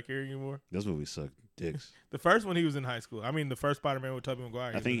 You just not caring anymore? Those movies suck dicks. The first one, he was in high school. I mean, the first Spider-Man with Tobey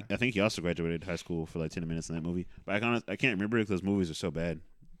Maguire. I think he also graduated high school for like 10 minutes in that movie. But I can't remember it because those movies are so bad.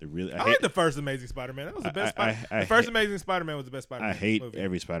 They're really. I like the first Amazing Spider-Man. That was the best. The first Amazing Spider-Man was the best Spider-Man. I hate movie.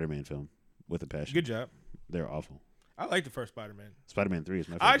 every Spider-Man film with a passion. Good job. They're awful. I like the first Spider-Man. Spider-Man 3 is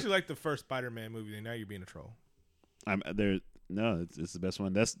my favorite. I actually like the first Spider-Man movie. And now you're being a troll. It's the best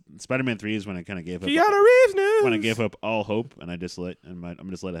one. That's Spider-Man 3 is when I kind of gave up. Keanu Reeves news. When I gave up all hope and I'm just let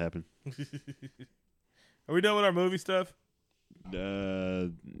it happen. Are we done with our movie stuff?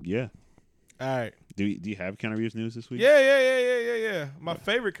 Yeah. All right. Do you have Keanu Reeves news this week? Yeah. My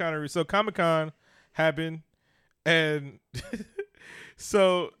favorite Keanu Reeves. So Comic-Con happened, and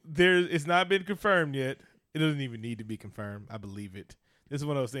so it's not been confirmed yet. It doesn't even need to be confirmed. I believe it. This is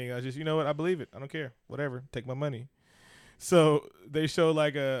one of those things. I just, you know what? I believe it. I don't care. Whatever. Take my money. So they show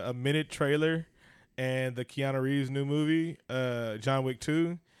like a minute trailer and the Keanu Reeves new movie, John Wick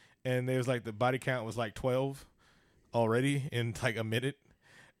 2, and there's like the body count was like 12 already in like a minute,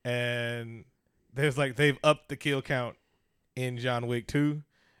 and there's like they've upped the kill count in John Wick 2,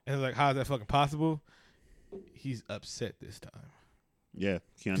 and it's like, how is that fucking possible? He's upset this time. Yeah,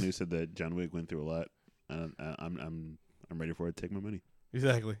 Keanu said that John Wick went through a lot. I'm ready for it. Take my money.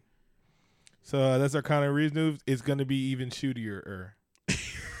 Exactly. So that's our Keanu Reeves news. It's gonna be even shootier.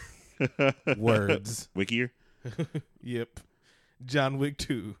 Words. Wickier? Yep. John Wick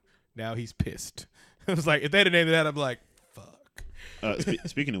 2. Now he's pissed. I was like, if they'd have named that, I'm like, fuck.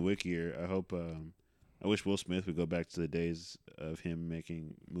 Speaking of Wickier, I hope I wish Will Smith would go back to the days of him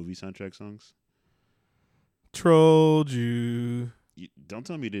making movie soundtrack songs. Trolled you. Don't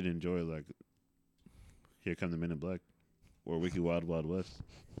tell me you didn't enjoy like Here Come the Men in Black or Wiki Wild Wild West.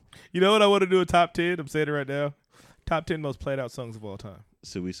 You know what I want to do a top 10? I'm saying it right now. Top 10 most played out songs of all time.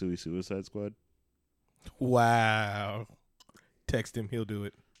 Suicide Squad. Wow. Text him. He'll do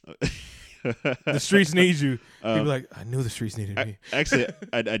it. The streets need you. He'll be like, I knew the streets needed me. Actually,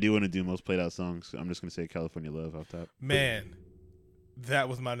 I do want to do most played out songs. I'm just going to say California Love off top. Man, that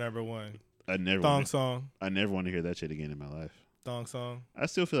was my number one. Thong Song. I never want to hear that shit again in my life. Thong Song. I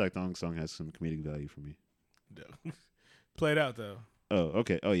still feel like Thong Song has some comedic value for me. Played out, though. Oh,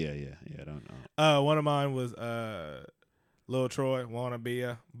 okay. Oh, yeah. I don't know. One of mine was Lil Troy, Wanna Be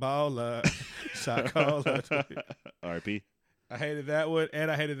a Baller. Shot caller. RP. I hated that one,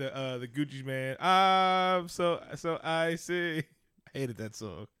 and I hated the Gucci Man. So I see. I hated that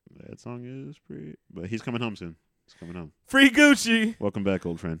song. That song is pretty, but he's coming home soon. He's coming home. Free Gucci. Welcome back,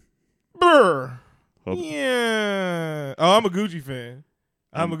 old friend. Brr. Hope. Yeah. Oh, I'm a Gucci fan.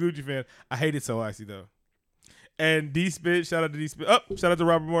 I hated So Icy though. And D-Spit, shout out to D-Spit. Oh, shout out to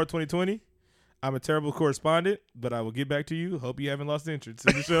Robert Moore 2020. I'm a terrible correspondent, but I will get back to you. Hope you haven't lost interest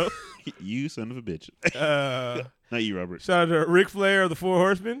in the show. You son of a bitch. Not you, Robert. Shout out to Ric Flair of the Four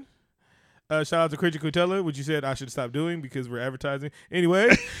Horsemen. Shout out to Christian Cotella, which you said I should stop doing because we're advertising.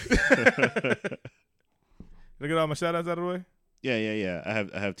 Anyway. Look at all my shout outs out of the way. Yeah.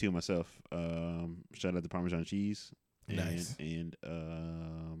 I have two myself. Shout out to Parmesan cheese. Nice. And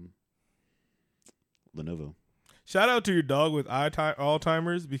Lenovo. Shout out to your dog with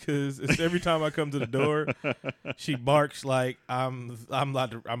Alzheimer's, because it's every time I come to the door, she barks like I'm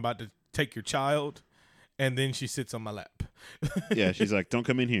about to take your child, and then she sits on my lap. Yeah, she's like, "Don't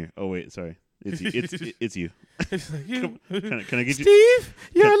come in here." Oh wait, sorry, it's you. It's you. It's like, you. Can I get you? Steve,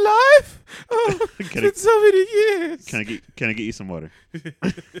 you're alive? Oh, it's been so many years. Can I get you some water?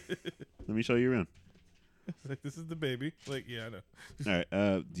 Let me show you around. It's like, this is the baby. Like, yeah, I know. All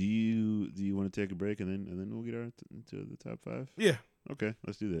right. Do you want to take a break and then we'll get into the top 5? Yeah. Okay,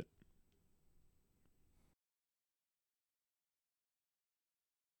 let's do that.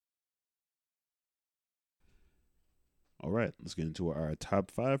 All right, let's get into our top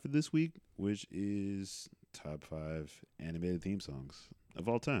 5 for this week, which is top 5 animated theme songs of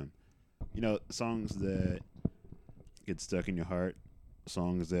all time. You know, songs that get stuck in your heart,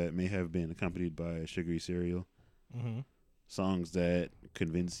 songs that may have been accompanied by a sugary cereal, songs that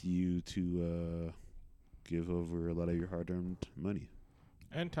convince you to give over a lot of your hard-earned money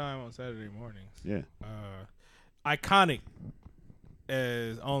and time on Saturday mornings. Yeah. Iconic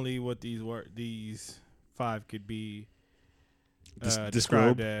as only what these 5 could be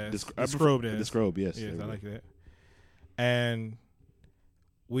described as. Described, yes. Yes, I like that. And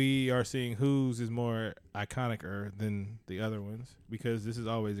we are seeing whose is more iconicer than the other ones, because this is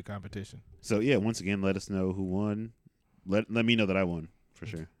always a competition. So yeah, once again, let us know who won. Let me know that I won for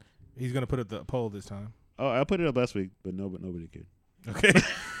sure. He's gonna put up the poll this time. Oh, I put it up last week, but nobody cared. Okay.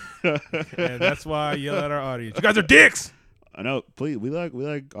 And that's why I yell at our audience. You guys are dicks. I know. Please, we like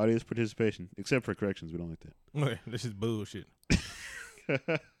audience participation, except for corrections. We don't like that. Okay, this is bullshit.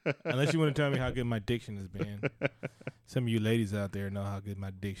 Unless you want to tell me how good my diction has been. Some of you ladies out there know how good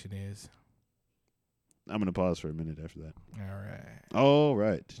my diction is. I'm gonna pause for a minute after that. All right. All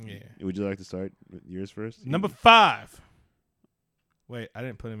right. Yeah. Would you like to start with yours first? Number 5. Wait, I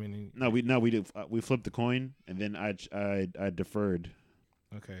didn't put him in. No, we did. We flipped the coin, and then I deferred.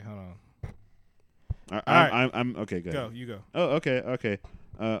 Okay, hold on. All right. I'm okay. Go ahead. Go. You go. Oh, okay.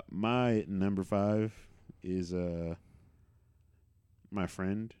 My number 5 is My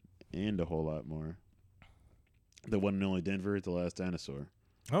Friend and a Whole Lot More. The one and only Denver, The Last Dinosaur.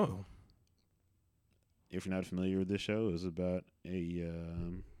 Oh. If you're not familiar with this show, it was about a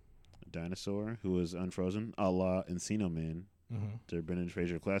dinosaur who was unfrozen, a la Encino Man, to Brendan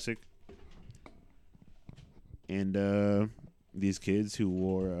Fraser classic. And these kids who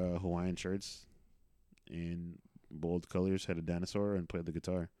wore Hawaiian shirts and bold colors had a dinosaur and played the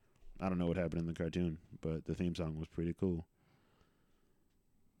guitar. I don't know what happened in the cartoon, but the theme song was pretty cool.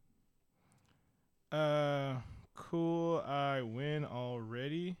 Cool. I win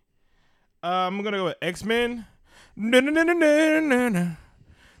already. I'm gonna go with X-Men. Wolverine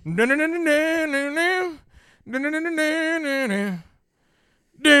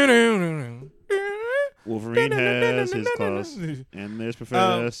has his claws, and there's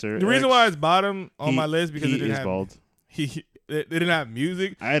Professor. The reason X. why it's bottom on my list because he it didn't is have bald. It didn't have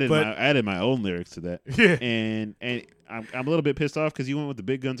music. I added my own lyrics to that. Yeah, and I'm a little bit pissed off because you went with the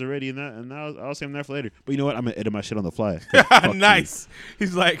big guns already, and I'll save that for later. But you know what? I'm gonna edit my shit on the fly. Nice. You.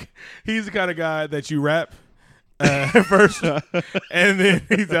 He's the kind of guy that you rap first, and then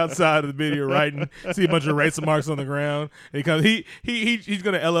he's outside of the video writing. See a bunch of racial marks on the ground. And he comes. He's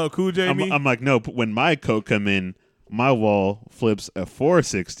gonna LL Cool J me. I'm like, no. When my coat come in, my wall flips a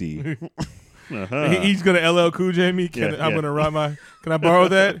 460. He's gonna LL Cool J me. I'm gonna write my. Can I borrow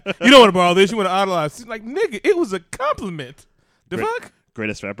that? You don't want to borrow this. You want to idolize. He's like, nigga, it was a compliment. Fuck?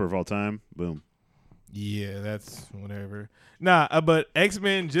 Greatest rapper of all time. Boom. Yeah, that's whatever. Nah, but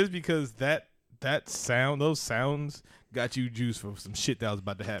X-Men, just because that sound, those sounds got you juice for some shit that was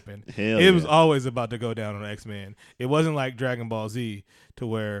about to happen. It was always about to go down on X-Men. It wasn't like Dragon Ball Z to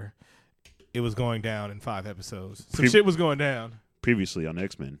where it was going down in 5 episodes. Some shit was going down. Previously on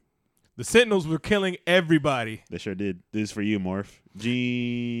X-Men. The Sentinels were killing everybody. They sure did. This is for you, Morph.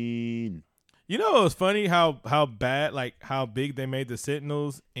 Gene. You know it was funny how bad, like how big they made the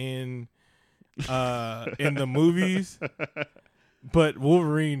Sentinels in the movies, but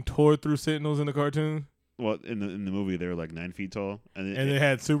Wolverine tore through Sentinels in the cartoon. Well, in the movie they were like 9 feet tall, and they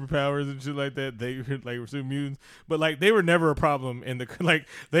had superpowers and shit like that. They were super mutants, but like they were never a problem in the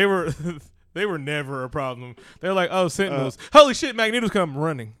they were. They were never a problem. They were like, "Oh, Sentinels! Holy shit, Magneto's come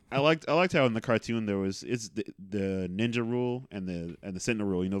running." I liked how in the cartoon it's the ninja rule and the Sentinel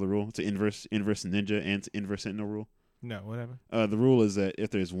rule. You know the rule? It's an inverse ninja and inverse Sentinel rule. No, whatever. The rule is that if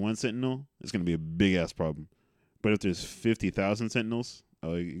there's one Sentinel, it's gonna be a big ass problem. But if there's 50,000 Sentinels,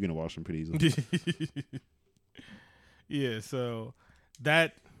 you're gonna wash them pretty easily. Yeah, so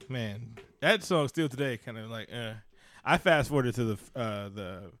that song still today kind of like I fast forwarded to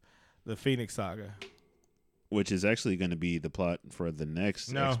the Phoenix Saga. Which is actually going to be the plot for the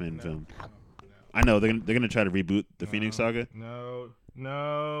next X-Men film. No. I know they're gonna try to reboot the Phoenix Saga. No.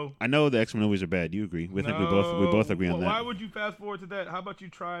 I know the X-Men movies are bad. You agree? I think we both agree on that. Why would you fast forward to that? How about you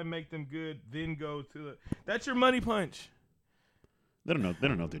try and make them good, then go to it? That's your money punch. They don't know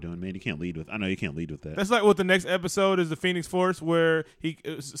what they're doing, man. You can't lead with. I know you can't lead with that. That's like what the next episode is, the Phoenix Force, where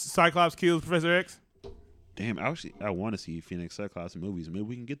Cyclops kills Professor X. Damn, I want to see Phoenix Cyclops in movies. Maybe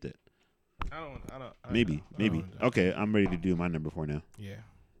we can get that. I don't. Maybe. Okay, I'm ready to do my number 4 now. Yeah.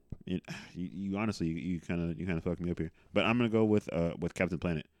 You honestly, you kind of fucked me up here. But I'm gonna go with Captain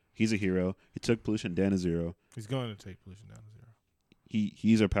Planet. He's a hero. He took pollution down to 0. He's going to take pollution down to 0.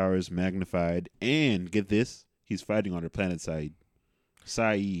 He's our powers magnified, and get this, he's fighting on our planet side.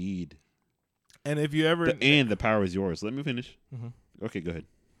 Saeed. And if you ever the power is yours. Let me finish. Mm-hmm. Okay, go ahead.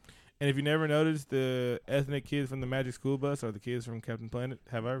 And if you never noticed, the ethnic kids from the Magic School Bus are the kids from Captain Planet.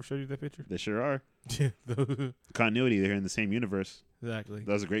 Have I ever showed you that picture? They sure are. Yeah. Continuity. They're in the same universe. Exactly.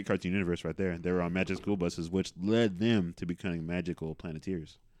 That was a great cartoon universe right there. They were on Magic School Buses, which led them to becoming magical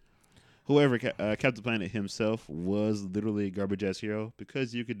Planeteers. However, Captain Planet himself was literally a garbage-ass hero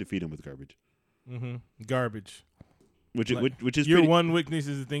because you could defeat him with garbage. Mm-hmm. Garbage. Which is your pretty... one weakness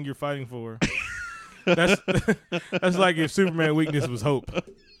is the thing you're fighting for. That's like if Superman's weakness was hope.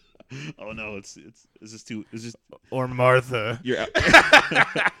 Oh no, it's just or Martha. You're out.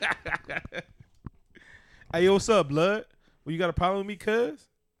 Hey, what's up, blood? Well, you got a problem with me, cuz?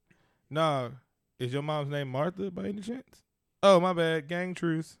 Nah. Is your mom's name Martha by any chance? Oh, my bad. Gang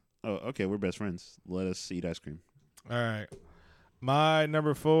truce. Oh, okay. We're best friends. Let us eat ice cream. All right. My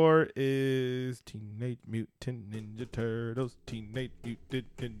number 4 is Teenage Mutant Ninja Turtles. Teenage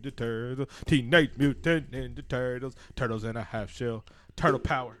Mutant Ninja Turtles. Teenage Mutant Ninja Turtles. Turtles in a half shell. Turtle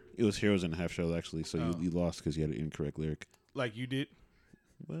power. It was Heroes in a Half Shell, actually, so you lost because you had an incorrect lyric. Like you did?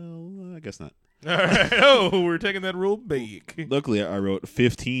 Well, I guess not. All right. Oh, we're taking that rule back. Luckily, I wrote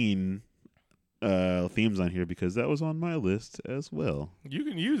 15 themes on here because that was on my list as well. You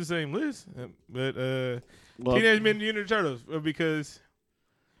can use the same list, but Teenage Mutant Ninja Turtles, because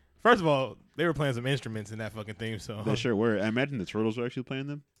first of all, they were playing some instruments in that fucking theme song. They sure were. I imagine the Turtles were actually playing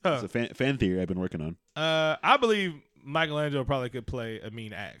them. It's a fan theory I've been working on. I believe Michelangelo probably could play a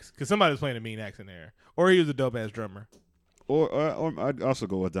mean axe because somebody was playing a mean axe in there, or he was a dope ass drummer. Or I'd also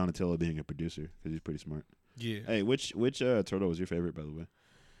go with Donatello being a producer because he's pretty smart. Yeah. Hey, which turtle was your favorite, by the way?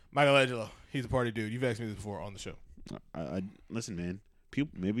 Michelangelo. He's a party dude. You've asked me this before on the show. I listen, man.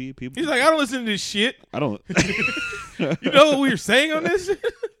 Maybe people. He's like, I don't listen to this shit. I don't. You know what we were saying on this?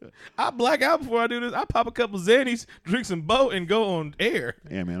 I black out before I do this. I pop a couple Xannies, drink some boat, and go on air.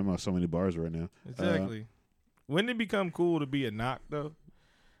 Yeah, man. I'm on so many bars right now. Exactly. When did it become cool to be a knock though?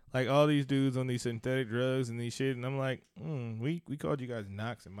 Like all these dudes on these synthetic drugs and these shit, and I'm like, we called you guys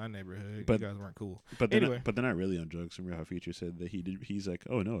knocks in my neighborhood. But you guys weren't cool. But anyway, they're not really on drugs. Remember how Future said that he's like,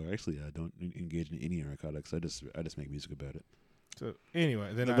 oh no, actually, I don't engage in any narcotics. I just make music about it. So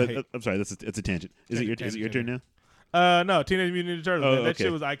anyway, then I'm sorry, it's a tangent. Is it your turn now? No, Teenage Mutant Ninja Turtles. Oh, man. That okay.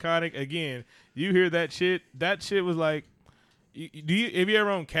 shit was iconic. Again, you hear that shit? That shit was like, have you ever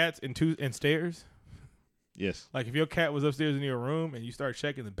owned cats and stairs? Yes. Like if your cat was upstairs in your room and you start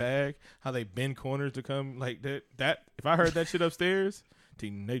checking the bag, how they bend corners to come like that. If I heard that shit upstairs,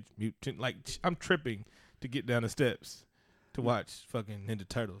 Teenage Mutant, like I'm tripping to get down the steps to watch fucking Ninja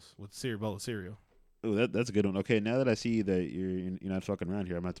Turtles with a bowl of cereal. Oh, that's a good one. Okay, now that I see that you're not fucking around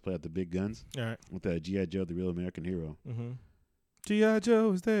here, I'm about to play out the big guns. All right. With G.I. Joe, the Real American Hero. Mm-hmm. G.I.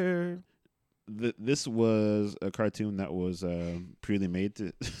 Joe is there. This was a cartoon that was purely made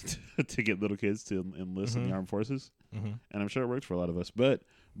to to get little kids to enlist in the armed forces, and I'm sure it worked for a lot of us. But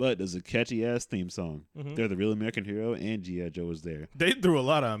there's a catchy ass theme song. They're the Real American Hero, and G.I. Joe was there. They threw a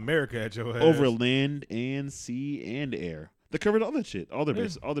lot of America at your ass. Over land and sea and air. They covered all that shit. All their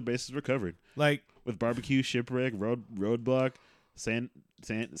bases. All their bases were covered. Like with barbecue, shipwreck, roadblock, sand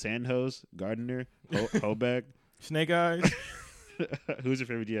hose, gardener, hoback, Snake Eyes. Who's your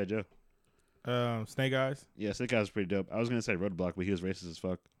favorite G.I. Joe? Snake Eyes. Yeah, Snake Eyes was pretty dope. I was gonna say Roadblock, but he was racist as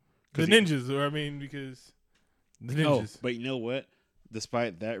fuck. The ninjas, because the ninjas. Oh, but you know what?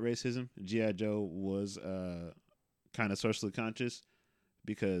 Despite that racism, G.I. Joe was kind of socially conscious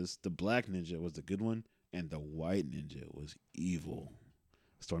because the black ninja was the good one and the white ninja was evil.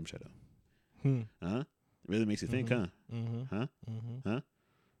 Storm Shadow. Huh? It really makes you think, huh? Huh? Huh?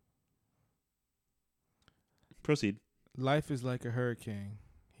 Proceed. Life is like a hurricane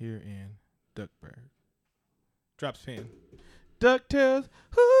here in Duckburg. Drops pin. DuckTales.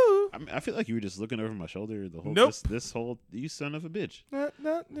 Whoo. I mean, I feel like you were just looking over my shoulder the whole Nope. this whole you son of a bitch.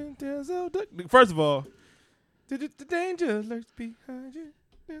 First of all, the danger lurks behind you.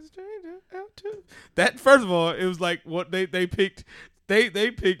 There's a stranger out too. That first of all, it was like what they picked. They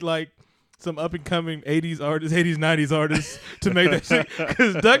picked like some up and coming 80s artists, 80s 90s artists to make that shit.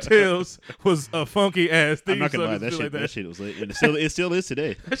 Because DuckTales was a funky ass thing. I'm not gonna lie, that shit was lit, and it still is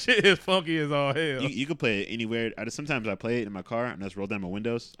today. That shit is funky as all hell. You can play it anywhere. Sometimes I play it in my car and I just roll down my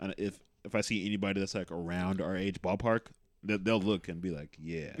windows. And if I see anybody that's like around our age ballpark, they'll look and be like,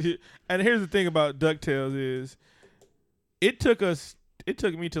 yeah. And here's the thing about DuckTales is, it took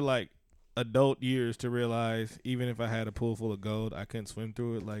me to like adult years to realize even if I had a pool full of gold, I couldn't swim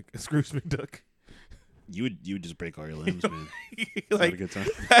through it like Scrooge McDuck. You would just break all your limbs, man. Like, a good time.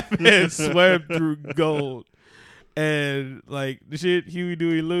 That man swam through gold. And like the shit, Huey,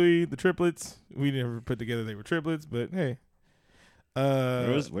 Dewey, Louie, the triplets. We never put together they were triplets, but hey.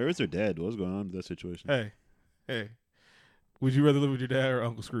 Where was their dad? What was going on in that situation? Hey. Would you rather live with your dad or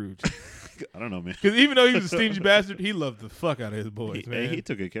Uncle Scrooge? I don't know, man. Because even though he was a stingy bastard, he loved the fuck out of his boys, man. He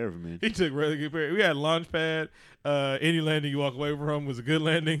took good care of him, man. He took really good care. We had Launchpad. Any landing you walk away from was a good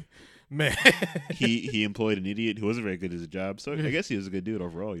landing. Man. he employed an idiot who wasn't very good at his job, so I guess he was a good dude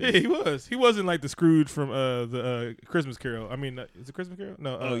overall. Yeah, he was. He wasn't like the Scrooge from the Christmas Carol. I mean, is it Christmas Carol?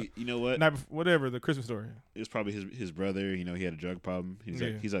 No. You know what? Whatever, the Christmas Story. It was probably his brother. You know, he had a drug problem. He's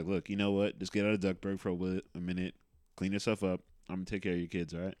Yeah. like, look, you know what? Just get out of Duckburg for a minute, clean yourself up. I'm gonna take care of your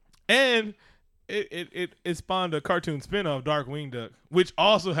kids, all right? And it spawned a cartoon spinoff, Darkwing Duck, which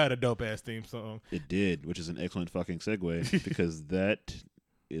also had a dope ass theme song. It did, which is an excellent fucking segue because that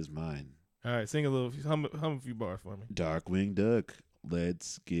is mine. All right, sing a little, hum a few bars for me. Darkwing Duck,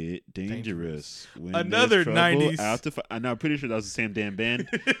 let's get dangerous. When Another there's trouble 90s. Out to I know, I'm pretty sure that was the same damn band.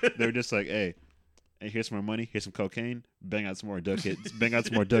 They were just like, hey, here's some more money, here's some cocaine, bang out some more duck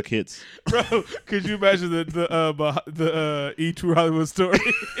hits, Bro, could you imagine the E True Hollywood Story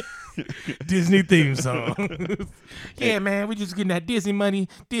Disney theme song? Yeah, man, we just getting that Disney money,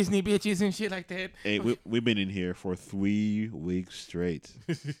 Disney bitches and shit like that. Hey, we've been in here for 3 weeks straight.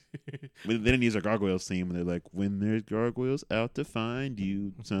 They didn't use our gargoyles theme, and they're like, when there's gargoyles out to find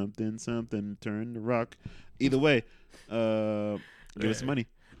you, something, turn the rock. Either way, give us some money.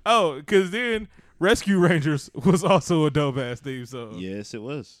 Oh, because then Rescue Rangers was also a dope ass theme song. Yes, it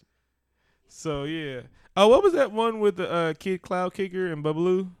was. So yeah. Oh, what was that one with the Kid Cloud Kicker and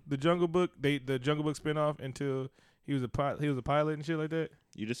Bubbaloo? The Jungle Book. The Jungle Book spinoff until he was a pilot and shit like that.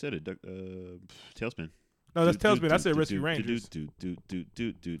 You just said it, Tailspin. No, that's Tailspin. I said Rescue Rangers. Damn,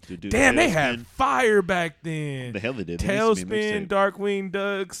 Tailspin. they had fire back then. The hell they did. Tailspin, Darkwing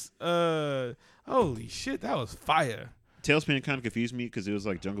Ducks. Holy shit, that was fire. Tailspin kind of confused me because it was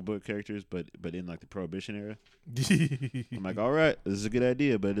like Jungle Book characters, but in like the Prohibition era. I'm like, all right, this is a good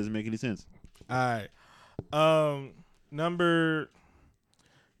idea, but it doesn't make any sense. All right, number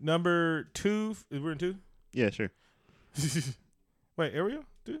 2. We're in 2. Yeah, sure. Wait, are we on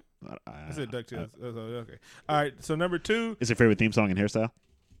 2? I said DuckTales. Okay. All right, so number 2. Is your favorite theme song and hairstyle?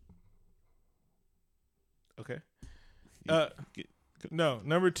 Okay. No,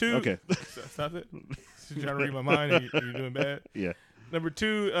 number 2. Okay. Stop it. You're trying to read my mind and you're doing bad. Yeah. Number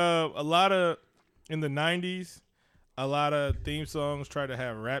 2, a lot of, in the 90s, a lot of theme songs tried to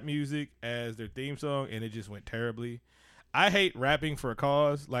have rap music as their theme song, and it just went terribly. I hate rapping for a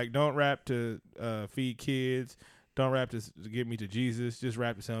cause. Like, don't rap to feed kids. Don't rap to get me to Jesus. Just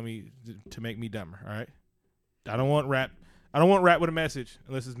rap to tell me to make me dumber. All right. I don't want rap. I don't want rap with a message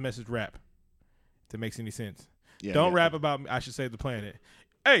unless it's message rap. If that makes any sense. Yeah, Don't rap about I should save the planet.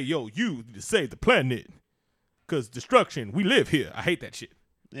 Hey, yo, you need to save the planet. Because destruction, we live here. I hate that shit.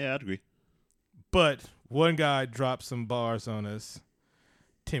 Yeah, I'd agree. But one guy dropped some bars on us.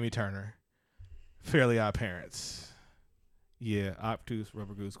 Timmy Turner. Fairly Odd Parents. Yeah, Octus,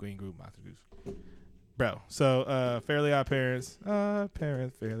 Rubber Goose, Green Group, Monster Goose. Bro, so Fairly Odd Parents.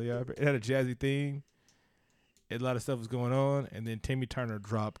 Parents, Fairly Odd Parents. It had a jazzy theme. A lot of stuff was going on. And then Timmy Turner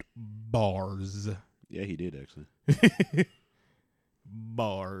dropped bars. Yeah, he did, actually.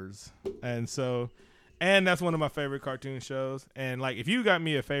 Bars. And that's one of my favorite cartoon shows. And like, if you got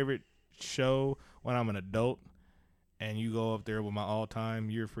me a favorite show when I'm an adult and you go up there with my all time,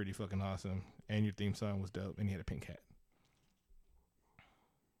 you're pretty fucking awesome. And your theme song was dope. And you had a pink hat.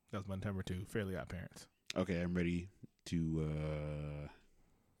 That was my number 2, Fairly Odd Parents. Okay, I'm ready to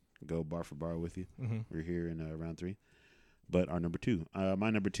go bar for bar with you. Mm-hmm. We're here in round 3. But our number 2. My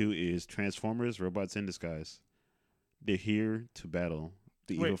number 2 is Transformers: Robots in Disguise. They're here to battle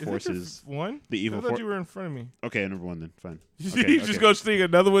the Wait, evil is that forces. your one? The evil I thought you were in front of me. Okay, number one then. Fine. You Okay, just go sneak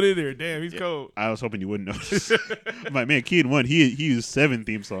another one in there. Damn, he's cold. I was hoping you wouldn't notice. My man, Keen one. He used 7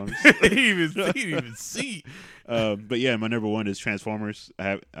 theme songs. he didn't even see. But yeah, my number one is Transformers.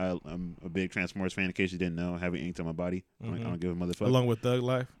 I'm a big Transformers fan. In case you didn't know, I have it inked on my body. I don't give a motherfucker. Along with Thug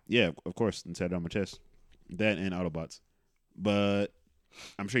Life. Yeah, of course, and tatted on my chest. That and Autobots. But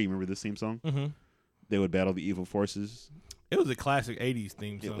I'm sure you remember this theme song. Mm-hmm. They would battle the evil forces. It was a classic '80s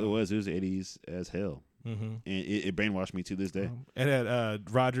theme It song. was 80s as hell, Mm-hmm. and it brainwashed me to this day. It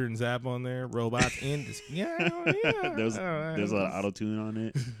had Roger and Zapp on there. Robots in this. Yeah. There's a lot of auto tune on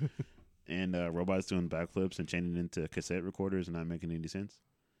it, and robots doing backflips and changing into cassette recorders and not making any sense.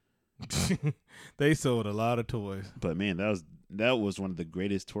 They sold a lot of toys. But man, that was one of the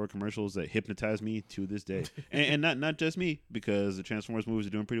greatest tour commercials that hypnotized me to this day, and not just me, because the Transformers movies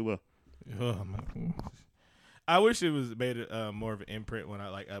are doing pretty well. Oh, my. I wish it was made more of an imprint when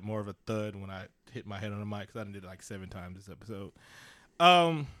I more of a thud when I hit my head on the mic, because I done did it like 7 times this episode.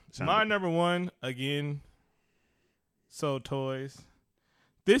 My number one again. Sold toys.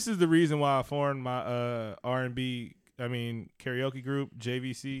 This is the reason why I formed my R&B. Karaoke group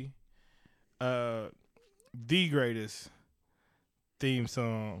JVC. The greatest theme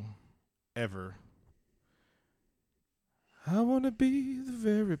song ever. I want to be the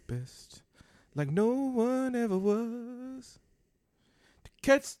very best, like no one ever was. To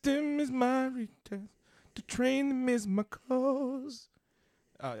catch them is my retest, to train them is my cause.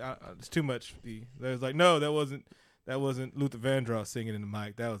 It's too much. There's like, no, that wasn't Luther Vandross singing in the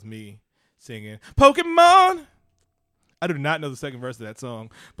mic. That was me singing Pokemon. I do not know the second verse of that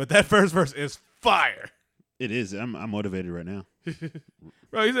song, but that first verse is fire. It is. I'm motivated right now.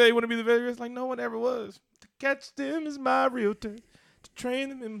 Bro, you say you want to be the very best, like no one ever was. To catch them is my real test, to train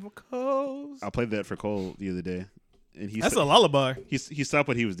them in my cause. I played that for Cole the other day, and That's a lullaby. He stopped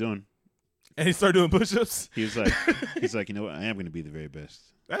what he was doing. And he started doing push-ups. He's like, you know what? I am going to be the very best.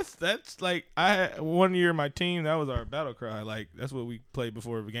 That's like, I had 1 year my team, that was our battle cry. Like, that's what we played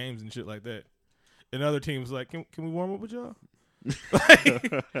before games and shit like that. And other teams like, can we warm up with y'all?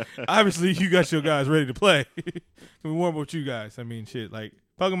 Like, obviously you got your guys ready to play. Can we warm up with you guys? I mean, shit, like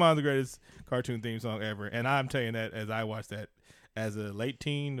Pokemon's the greatest cartoon theme song ever, and I'm telling you that as I watched that as a late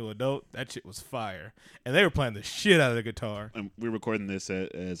teen to adult, that shit was fire, and they were playing the shit out of the guitar. And we're recording this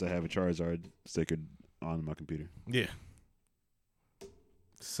as I have a Charizard sticker on my computer. Yeah.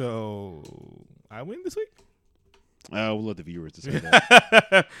 So I win this week. We'll let the viewers decide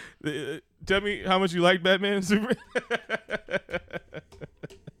that. Tell me how much you like Batman and Superman.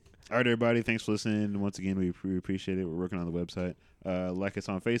 All right, everybody. Thanks for listening. Once again, we appreciate it. We're working on the website. Like us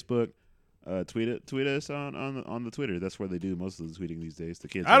on Facebook. Tweet us on the Twitter. That's where they do most of the tweeting these days. The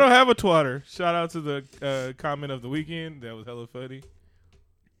kids. I don't have a twatter. Shout out to the comment of the weekend. That was hella funny.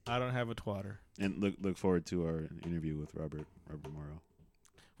 I don't have a twatter. And look forward to our interview with Robert Morrow.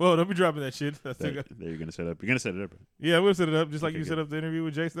 Well, don't be dropping that shit. That you're gonna set up. You're gonna set it up. Right? Yeah, I'm gonna set it up just like you good. set up the interview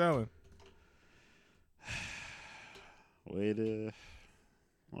with Jason Allen.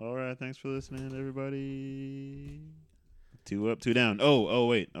 All right. Thanks for listening, everybody. 2 up, 2 down. Oh,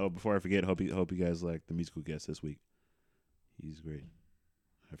 wait. Oh, before I forget, hope you guys like the musical guest this week. He's great.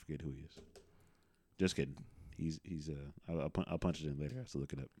 I forget who he is. Just kidding. He's I'll punch it in later. I have to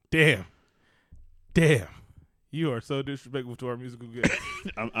look it up. Damn. You are so disrespectful to our musical guest.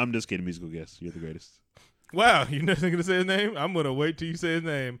 I'm just kidding, musical guest. You're the greatest. Wow, you're not gonna say his name? I'm gonna wait till you say his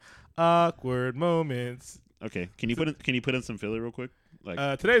name. Awkward moments. Okay. Can you put in some filler real quick?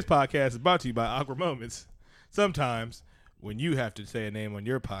 Like Today's podcast is brought to you by Awkward Moments. Sometimes when you have to say a name on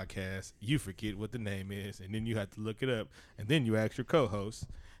your podcast, you forget what the name is, and then you have to look it up, and then you ask your co-host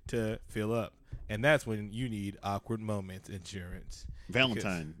to fill up, and that's when you need Awkward Moments insurance.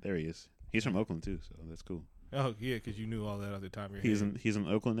 Valentine. There he is. He's from Oakland too, so that's cool. Oh yeah, because you knew all that at the time. He's an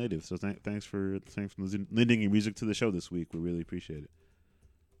Oakland native, so thanks for lending your music to the show this week. We really appreciate it.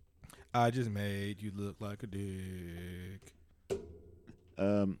 I just made you look like a dick.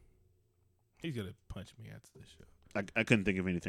 He's gonna punch me after this show. I couldn't think of anything